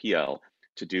techniques from PL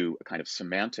to do a kind of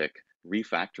semantic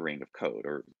refactoring of code,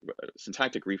 or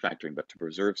syntactic refactoring, but to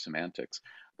preserve semantics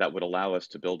that would allow us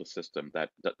to build a system that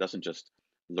doesn't just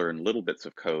learn little bits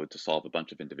of code to solve a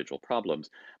bunch of individual problems,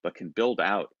 but can build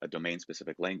out a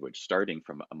domain-specific language, starting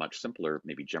from a much simpler,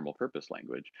 maybe general purpose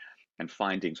language, and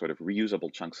finding sort of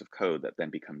reusable chunks of code that then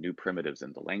become new primitives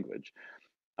in the language.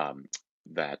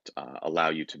 That allow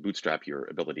you to bootstrap your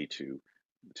ability to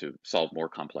solve more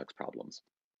complex problems.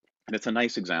 And it's a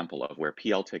nice example of where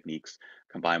PL techniques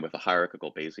combined with a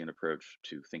hierarchical Bayesian approach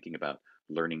to thinking about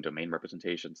learning domain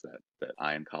representations that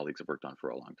I and colleagues have worked on for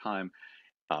a long time,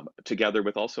 together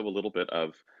with also a little bit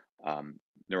of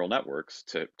neural networks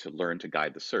to learn to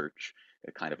guide the search,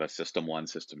 a kind of a system 1,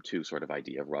 system 2 sort of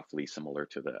idea, roughly similar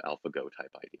to the AlphaGo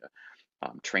type idea.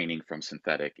 Training from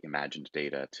synthetic imagined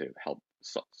data to help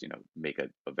make a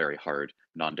very hard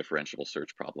non-differentiable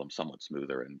search problem somewhat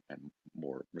smoother and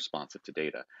more responsive to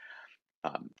data.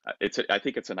 I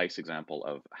think it's a nice example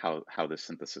of how this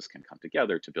synthesis can come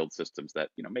together to build systems that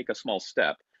make a small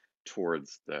step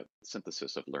towards the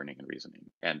synthesis of learning and reasoning.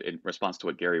 And in response to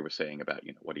what Gary was saying about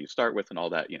what do you start with and all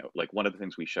that, like one of the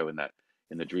things we show in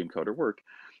the Dreamcoder work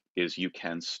is you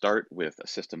can start with a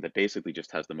system that basically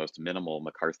just has the most minimal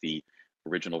McCarthy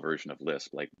original version of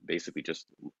Lisp, like basically just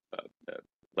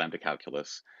lambda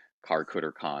calculus, car, could,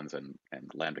 or cons, and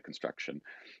lambda construction,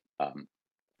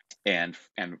 and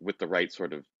with the right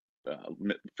sort of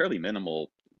fairly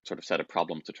minimal sort of set of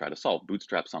problems to try to solve,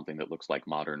 bootstrap something that looks like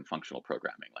modern functional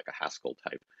programming, like a Haskell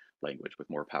type language with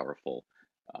more powerful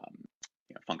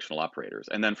functional operators.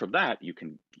 And then from that, you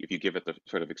can, if you give it the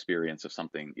sort of experience of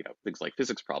something, things like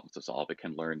physics problems to solve, it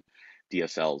can learn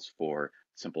DSLs for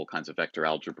simple kinds of vector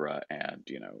algebra and,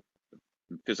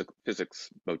 physics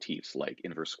motifs like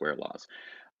inverse square laws.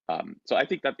 So I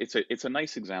think that it's a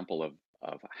nice example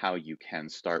of how you can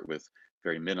start with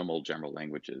very minimal general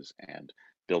languages and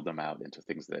build them out into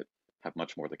things that have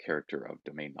much more the character of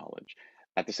domain knowledge.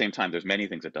 At the same time, there's many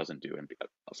things it doesn't do. And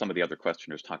some of the other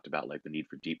questioners talked about like the need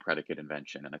for deep predicate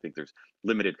invention. And I think there's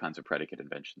limited kinds of predicate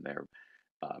invention there.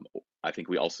 I think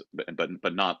we also,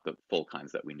 but not the full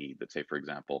kinds that we need. That say, for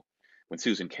example, when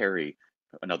Susan Carey,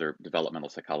 another developmental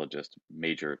psychologist,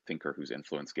 major thinker who's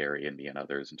influenced Gary and me and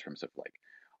others in terms of like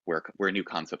where new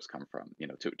concepts come from,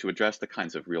 to address the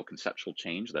kinds of real conceptual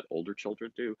change that older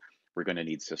children do, we're going to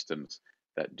need systems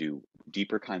that do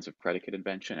deeper kinds of predicate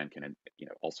invention and can,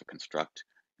 also construct,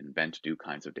 invent new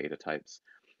kinds of data types.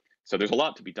 So there's a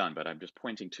lot to be done, but I'm just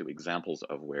pointing to examples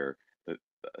of where a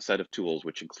set of tools,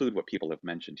 which include what people have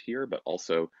mentioned here, but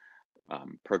also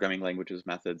programming languages,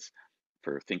 methods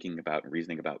for thinking about and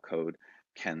reasoning about code,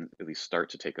 can at least start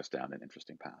to take us down an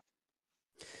interesting path.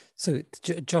 So,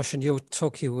 Josh, in your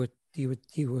talk, you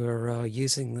were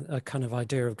using a kind of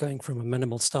idea of going from a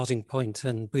minimal starting point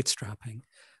and bootstrapping,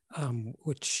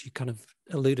 which you kind of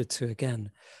alluded to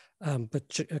again. But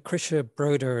Krisha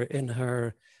Broder, in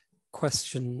her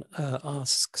question,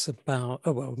 asks about,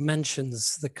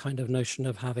 mentions the kind of notion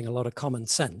of having a lot of common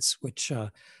sense, which I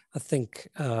think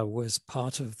was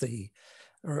part of the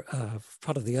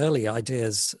early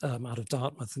ideas out of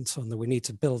Dartmouth and so on, that we need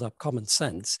to build up common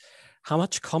sense. How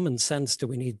much common sense do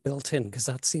we need built in? Because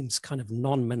that seems kind of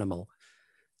non-minimal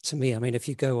to me. I mean, if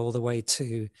you go all the way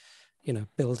to,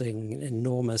 building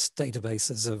enormous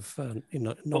databases of,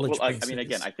 knowledge bases. I mean,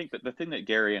 again, I think that the thing that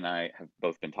Gary and I have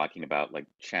both been talking about, like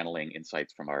channeling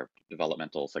insights from our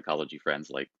developmental psychology friends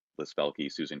like Liz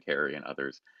Felke, Susan Carey, and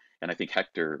others, and I think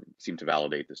Hector seemed to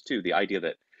validate this too, the idea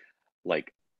that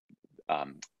like a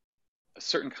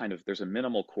certain kind of, there's a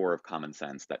minimal core of common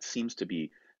sense that seems to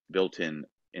be built in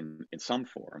some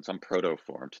form, some proto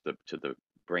form to the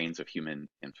brains of human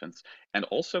infants, and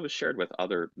also is shared with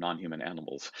other non-human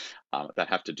animals that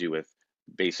have to do with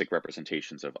basic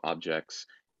representations of objects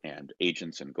and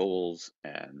agents and goals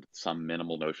and some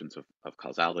minimal notions of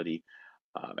causality.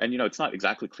 And it's not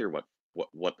exactly clear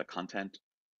what the content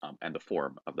and the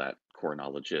form of that core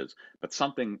knowledge is, but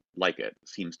something like it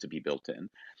seems to be built in,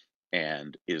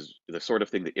 and is the sort of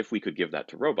thing that if we could give that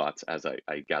to robots, as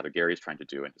I gather Gary's trying to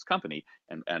do in his company,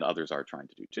 and others are trying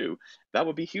to do too, that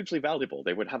would be hugely valuable.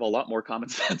 They would have a lot more common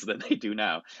sense than they do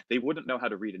now. They wouldn't know how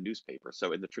to read a newspaper.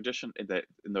 So in the tradition, in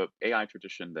the AI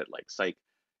tradition that like Psych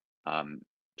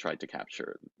tried to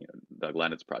capture, Doug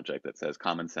Lennett's project that says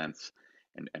common sense,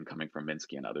 and coming from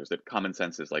Minsky and others, that common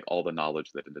sense is like all the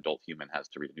knowledge that an adult human has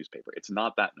to read a newspaper. It's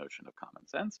not that notion of common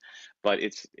sense, but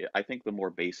it's, I think, the more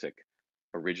basic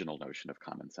original notion of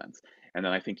common sense. And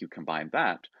then I think you combine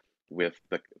that with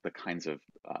the kinds of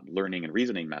learning and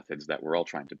reasoning methods that we're all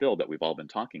trying to build, that we've all been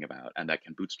talking about, and that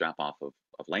can bootstrap off of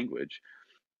language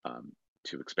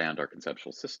to expand our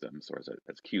conceptual systems, or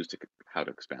as cues to how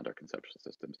to expand our conceptual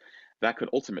systems, that could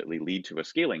ultimately lead to a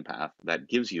scaling path that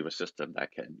gives you a system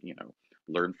that can,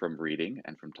 learn from reading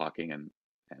and from talking and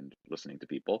listening to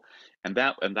people, and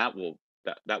that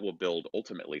will build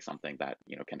ultimately something that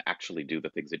can actually do the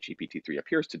things that GPT-3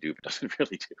 appears to do, but doesn't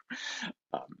really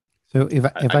do. So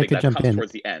if I could jump in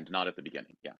towards the end, not at the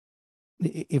beginning. Yeah.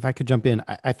 If I could jump in,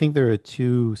 I think there are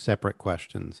two separate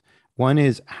questions. One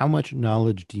is, how much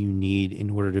knowledge do you need in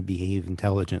order to behave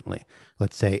intelligently?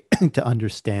 Let's say to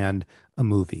understand a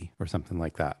movie or something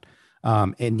like that.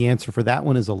 And the answer for that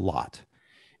one is a lot.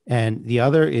 And the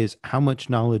other is, how much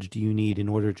knowledge do you need in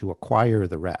order to acquire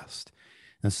the rest?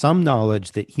 Now, some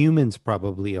knowledge that humans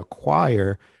probably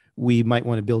acquire, we might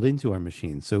want to build into our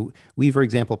machines. So we, for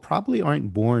example, probably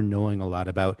aren't born knowing a lot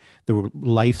about the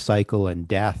life cycle and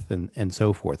death and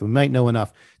so forth. We might know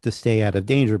enough to stay out of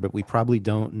danger, but we probably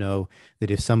don't know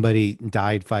that if somebody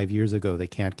died 5 years ago, they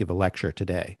can't give a lecture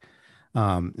today.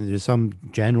 There's some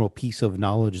general piece of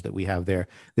knowledge that we have there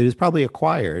that is probably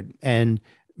acquired and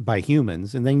by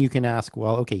humans. And then you can ask,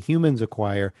 well, okay, humans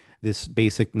acquire this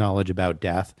basic knowledge about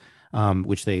death,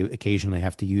 which they occasionally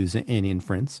have to use in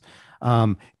inference.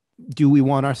 Do we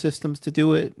want our systems to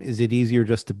do it? Is it easier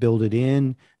just to build it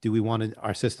in? Do we want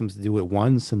our systems to do it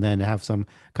once and then have some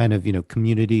kind of,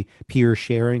 community peer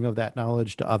sharing of that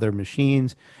knowledge to other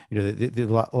machines?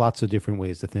 There are lots of different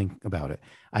ways to think about it.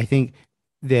 I think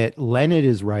that Leonard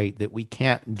is right that we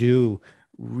can't do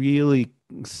really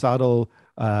subtle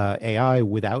AI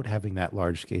without having that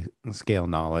large scale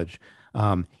knowledge.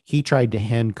 He tried to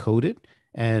hand code it,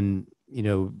 and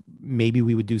maybe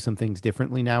we would do some things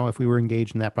differently now if we were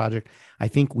engaged in that project. I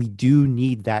think we do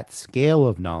need that scale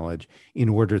of knowledge in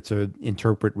order to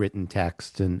interpret written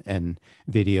text and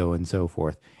video and so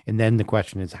forth. And then the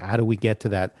question is, how do we get to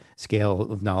that scale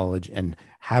of knowledge and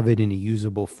have it in a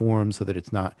usable form so that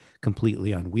it's not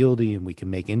completely unwieldy and we can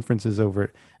make inferences over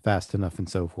it fast enough and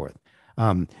so forth?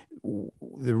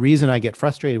 The reason I get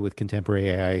frustrated with contemporary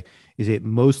AI is it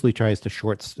mostly tries to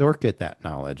short circuit that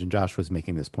knowledge. And Josh was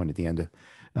making this point at the end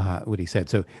of what he said.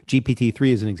 So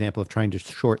GPT-3 is an example of trying to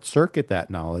short circuit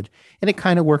that knowledge, and it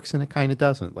kind of works and it kind of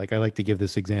doesn't. Like, I like to give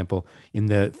this example. In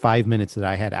the 5 minutes that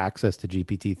I had access to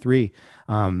GPT-3,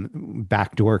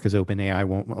 backdoor because OpenAI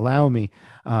won't allow me,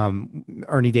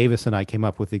 Ernie Davis and I came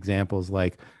up with examples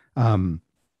like,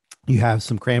 you have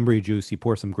some cranberry juice, you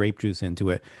pour some grape juice into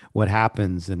it, what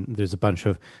happens? And there's a bunch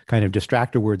of kind of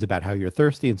distractor words about how you're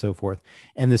thirsty and so forth.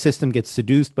 And the system gets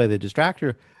seduced by the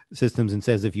distractor systems and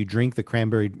says, if you drink the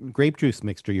cranberry grape juice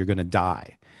mixture, you're going to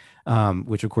die,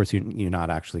 which of course you're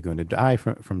not actually going to die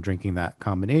from drinking that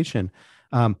combination.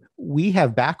 We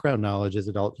have background knowledge as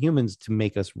adult humans to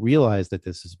make us realize that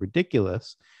this is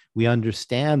ridiculous. We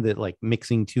understand that like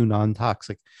mixing two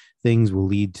non-toxic things will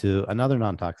lead to another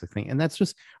non-toxic thing. And that's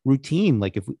just routine.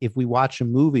 Like if we watch a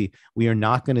movie, we are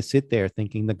not going to sit there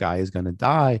thinking the guy is going to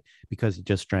die because he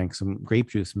just drank some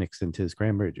grape juice mixed into his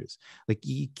cranberry juice. Like,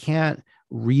 you can't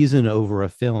reason over a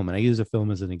film. And I use a film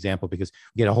as an example because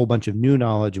we get a whole bunch of new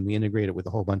knowledge and we integrate it with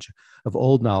a whole bunch of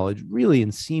old knowledge really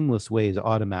in seamless ways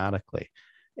automatically.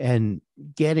 And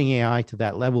getting AI to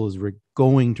that level is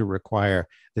going to require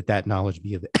that knowledge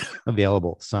be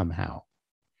available somehow.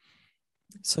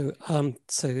 So,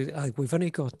 we've only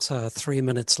got 3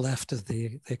 minutes left of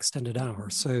the extended hour.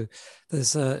 So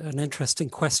there's an interesting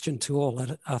question to all.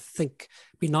 I think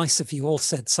it'd be nice if you all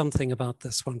said something about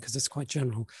this one because it's quite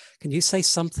general. Can you say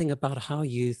something about how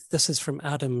this is from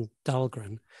Adam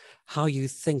Dahlgren, how you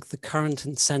think the current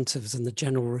incentives in the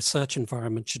general research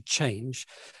environment should change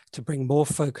to bring more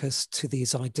focus to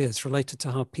these ideas related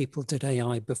to how people did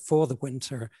AI before the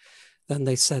winter? Then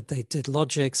they said they did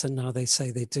logics, and now they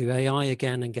say they do AI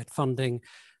again and get funding,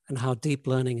 and how deep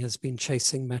learning has been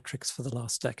chasing metrics for the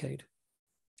last decade.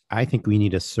 I think we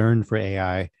need a CERN for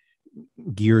AI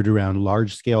geared around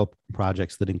large-scale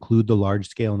projects that include the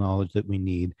large-scale knowledge that we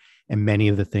need, and many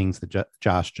of the things that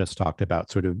Josh just talked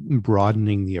about, sort of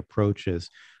broadening the approaches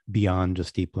beyond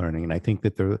just deep learning. And I think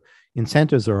that the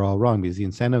incentives are all wrong, because the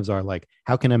incentives are like,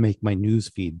 how can I make my news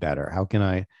feed better? How can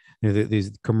I,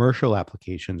 these commercial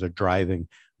applications are driving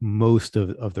most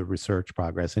of the research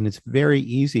progress. And it's very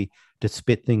easy to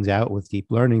spit things out with deep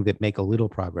learning that make a little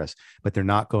progress, but they're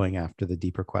not going after the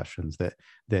deeper questions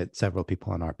that several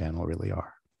people on our panel really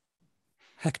are.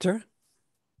 Hector?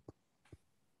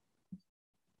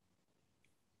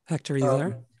 Hector, are you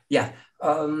there? Yeah.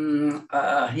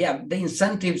 Yeah, the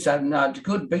incentives are not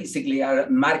good, basically are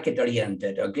market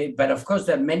oriented, okay? But of course,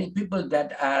 there are many people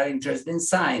that are interested in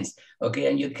science, okay?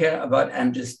 And you care about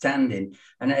understanding.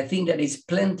 And I think there is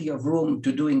plenty of room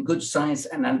to doing good science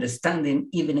and understanding,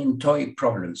 even in toy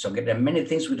problems, okay? There are many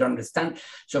things we don't understand.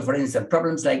 So for instance,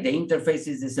 problems like the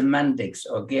interfaces, the semantics,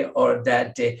 okay? Or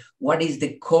that what is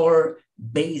the core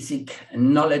basic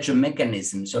knowledge of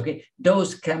mechanisms, okay?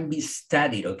 Those can be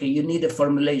studied, okay? You need a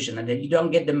formulation, and then you don't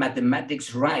get the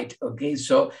mathematics right, okay?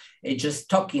 So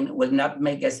just talking will not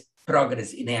make us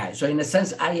progress in AI. So in a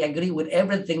sense, I agree with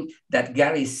everything that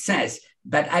Gary says,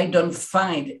 but I don't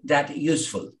find that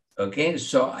useful, okay?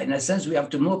 So in a sense, we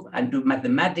have to move and do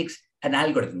mathematics and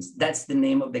algorithms. That's the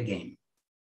name of the game.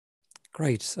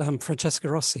 Great. Francesca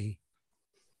Rossi.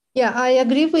 Yeah, I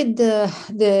agree with the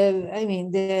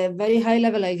very high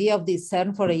level idea of this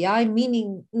CERN for AI,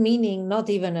 meaning not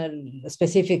even a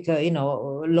specific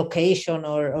location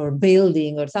or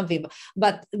building or something,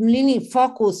 but meaning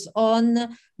focus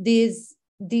on these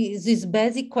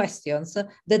basic questions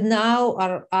that now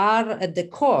are at the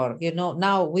core.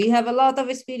 Now we have a lot of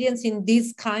experience in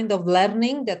this kind of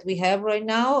learning that we have right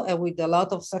now, with a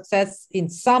lot of success in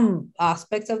some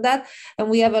aspects of that. And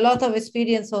we have a lot of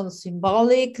experience on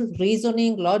symbolic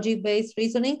reasoning, logic-based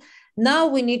reasoning. Now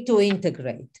we need to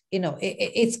integrate.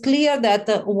 It's clear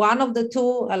that one of the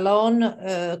two alone,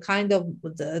 kind of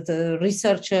the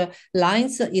research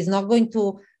lines, is not going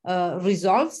to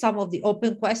resolve some of the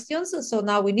open questions. So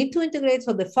now we need to integrate.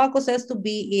 So the focus has to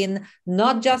be in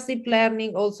not just deep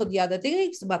learning, also the other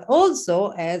techniques, but also,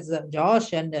 as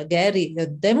Josh and Gary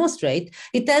demonstrate,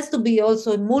 it has to be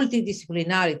also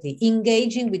multidisciplinarity,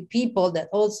 engaging with people that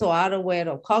also are aware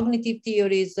of cognitive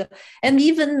theories, and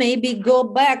even maybe go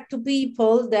back to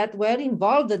people that were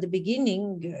involved at the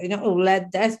beginning,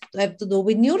 that have to do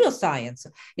with neuroscience,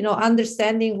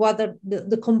 understanding what are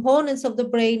the components of the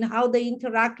brain, how they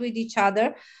interact with each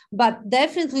other. But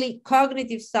definitely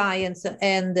cognitive science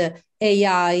and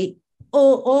AI,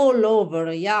 all over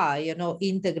AI,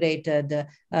 integrated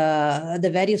the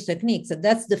various techniques.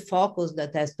 That's the focus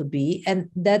that has to be, and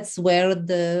that's where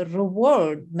the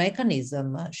reward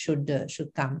mechanism should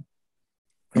come.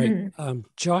 Great.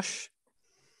 Josh?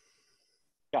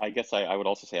 Yeah, I guess I would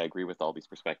also say I agree with all these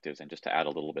perspectives, and just to add a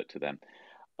little bit to them,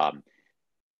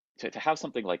 to have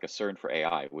something like a CERN for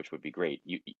AI, which would be great.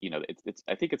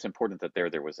 I think it's important that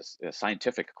there was a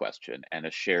scientific question and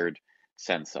a shared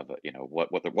sense of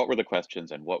what were the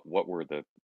questions, and what were the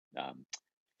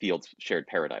field's shared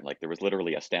paradigm. Like there was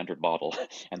literally a standard model,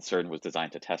 and CERN was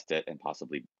designed to test it and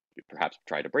possibly perhaps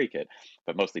try to break it,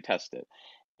 but mostly test it.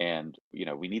 And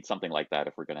we need something like that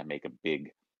if we're going to make a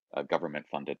big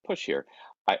government-funded push here.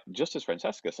 Just as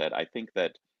Francesca said, I think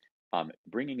that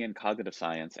bringing in cognitive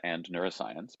science and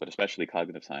neuroscience, but especially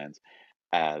cognitive science,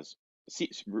 as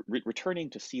returning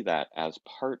to see that as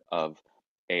part of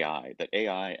AI, that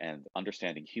AI and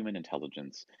understanding human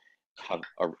intelligence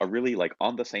are really like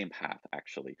on the same path,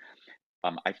 actually.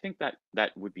 I think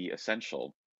that would be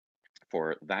essential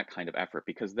for that kind of effort,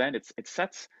 because then it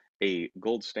sets a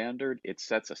gold standard. It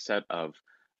sets a set of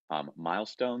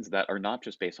milestones that are not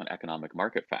just based on economic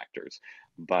market factors,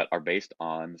 but are based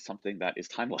on something that is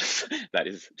timeless, that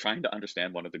is trying to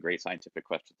understand one of the great scientific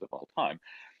questions of all time.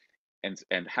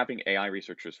 And having AI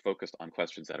researchers focused on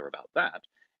questions that are about that,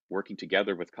 working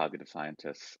together with cognitive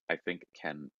scientists, I think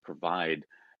can provide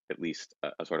at least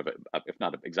a sort of if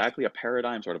not exactly a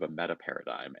paradigm, sort of a meta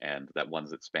paradigm, and that one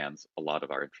that spans a lot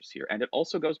of our interests here. And it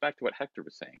also goes back to what Hector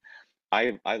was saying.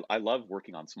 I love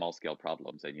working on small scale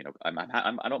problems, and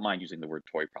I don't mind using the word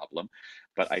toy problem,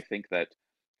 but I think that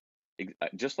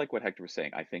just like what Hector was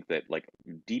saying, I think that like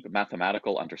deep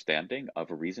mathematical understanding of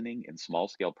reasoning in small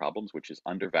scale problems, which is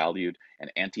undervalued and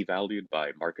anti-valued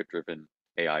by market-driven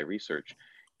AI research,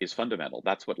 is fundamental.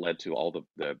 That's what led to all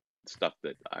the stuff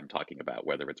that I'm talking about,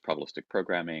 whether it's probabilistic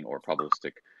programming or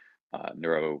probabilistic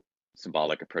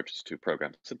neuro-symbolic approaches to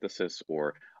program synthesis,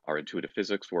 or our intuitive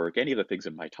physics work. Any of the things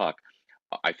in my talk,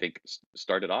 I think,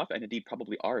 started off, and indeed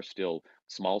probably are still,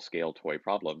 small scale toy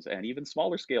problems, and even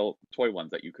smaller scale toy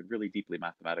ones that you could really deeply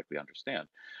mathematically understand.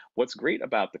 What's great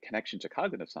about the connection to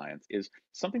cognitive science is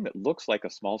something that looks like a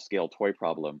small scale toy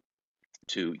problem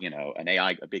to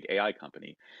a big AI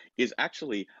company is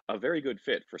actually a very good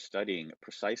fit for studying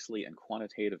precisely and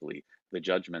quantitatively the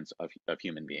judgments of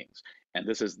human beings. And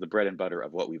this is the bread and butter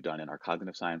of what we've done in our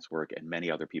cognitive science work and many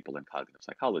other people in cognitive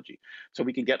psychology. So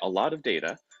we can get a lot of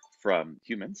data from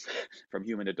humans, from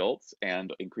human adults,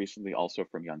 and increasingly also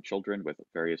from young children, with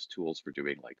various tools for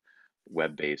doing like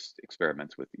web-based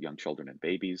experiments with young children and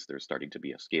babies. There's starting to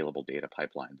be a scalable data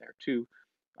pipeline there too.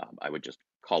 I would just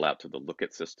call out to the Look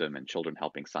At system and Children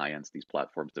Helping Science, these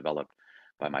platforms developed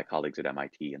by my colleagues at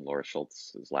MIT and Laura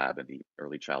Schultz's lab in the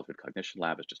Early Childhood Cognition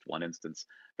Lab is just one instance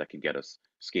that can get us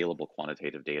scalable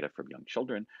quantitative data from young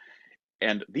children.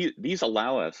 And these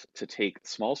allow us to take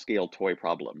small scale toy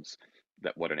problems,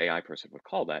 that what an AI person would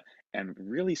call that, and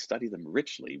really study them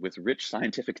richly with rich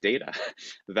scientific data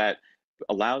that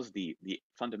allows the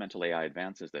fundamental AI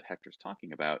advances that Hector's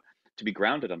talking about to be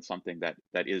grounded on something that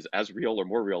is as real or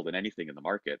more real than anything in the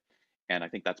market. And I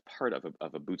think that's part of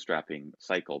a bootstrapping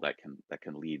cycle that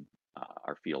can lead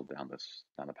our field down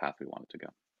the path we want it to go.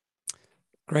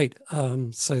 Great.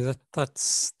 So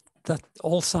that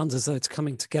all sounds as though it's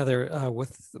coming together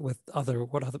with what other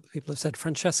people have said.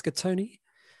 Francesca Toni.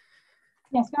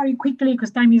 Yes, very quickly,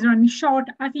 because time is running short.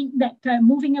 I think that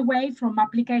moving away from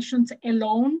applications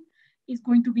alone is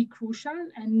going to be crucial,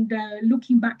 and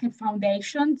looking back at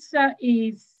foundations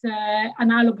is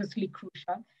analogously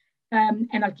crucial. And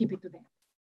I'll keep it to that.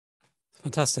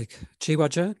 Fantastic. Zhi-Hua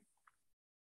Zhou?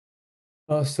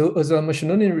 So as a machine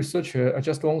learning researcher, I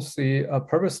just want to say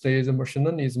previously the machine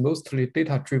learning is mostly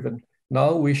data-driven.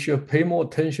 Now we should pay more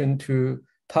attention to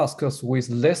tasks with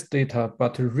less data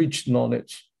but rich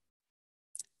knowledge.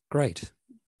 Great.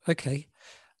 Okay.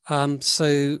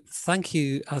 So thank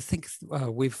you. I think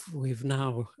we've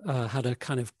now had a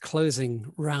kind of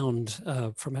closing round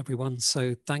from everyone.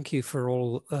 So thank you for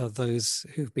all those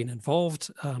who've been involved,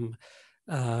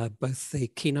 both the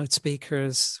keynote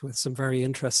speakers with some very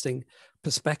interesting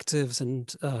perspectives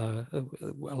and a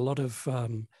lot of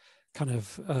kind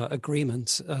of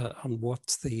agreement on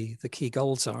what the key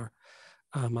goals are.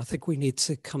 I think we need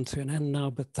to come to an end now,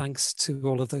 but thanks to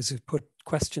all of those who've put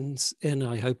questions in.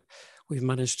 I hope we've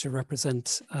managed to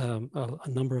represent a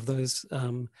number of those.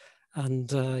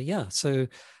 Yeah, so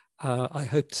I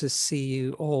hope to see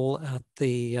you all at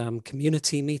the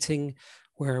community meeting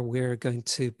where we're going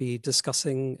to be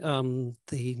discussing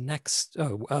the next,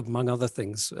 among other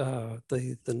things, where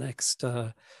the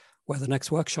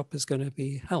next workshop is going to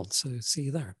be held. So see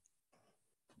you there.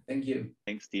 Thank you.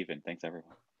 Thanks, Stephen. Thanks,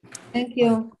 everyone. Thank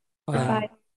you. Bye. Bye.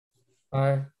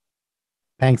 Bye.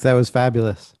 Thanks. That was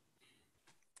fabulous.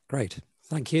 Great.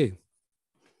 Thank you.